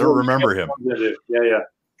 This is I don't remember him. Yeah.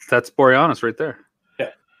 That's Boreanaz right there.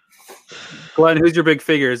 Yeah. Glenn, who's your big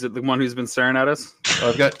figure? Is it the one who's been staring at us?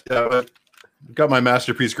 I've got my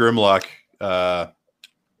Masterpiece Grimlock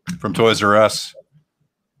from Toys R Us,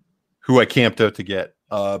 who I camped out to get.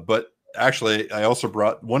 But actually, I also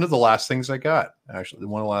brought one of the last things I got. Actually,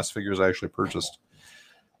 one of the last figures I actually purchased.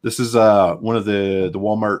 This is one of the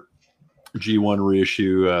Walmart G1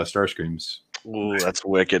 reissue Starscreams. Ooh, that's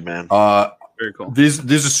wicked, man. Very cool. These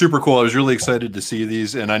are super cool. I was really excited to see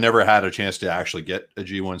these, and I never had a chance to actually get a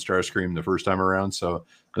G1 Starscream the first time around, so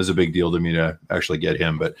it was a big deal to me to actually get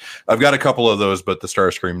him. But I've got a couple of those, but the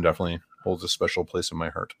Starscream definitely holds a special place in my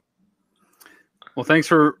heart. Well, thanks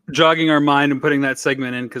for jogging our mind and putting that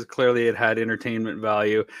segment in because clearly it had entertainment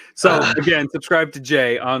value. So, again, subscribe to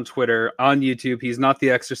Jay on Twitter, on YouTube. He's not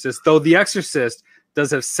The Exorcist, though The Exorcist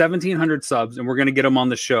does have 1,700 subs, and we're going to get him on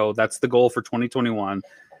the show. That's the goal for 2021.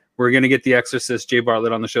 We're going to get The Exorcist, Jay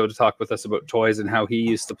Bartlett, on the show to talk with us about toys and how he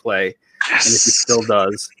used to play, and if he still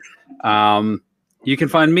does. You can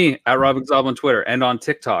find me at Robin Zob on Twitter and on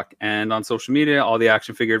TikTok and on social media, all the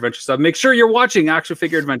Action Figure Adventure stuff. Make sure you're watching Action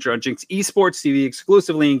Figure Adventure on Jinx Esports TV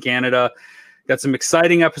exclusively in Canada. Got some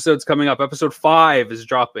exciting episodes coming up. Episode 5 is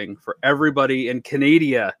dropping for everybody in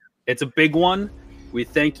Canada. It's a big one. We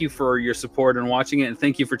thank you for your support and watching it, and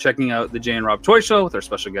thank you for checking out the Jay and Rob Toy Show with our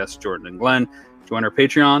special guests, Jordan and Glenn. Join our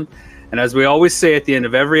Patreon. And as we always say at the end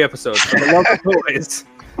of every episode, for the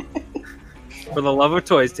love of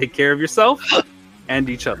toys, take care of yourself and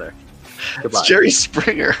each other. Goodbye. It's Jerry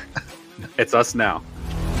Springer. It's us now.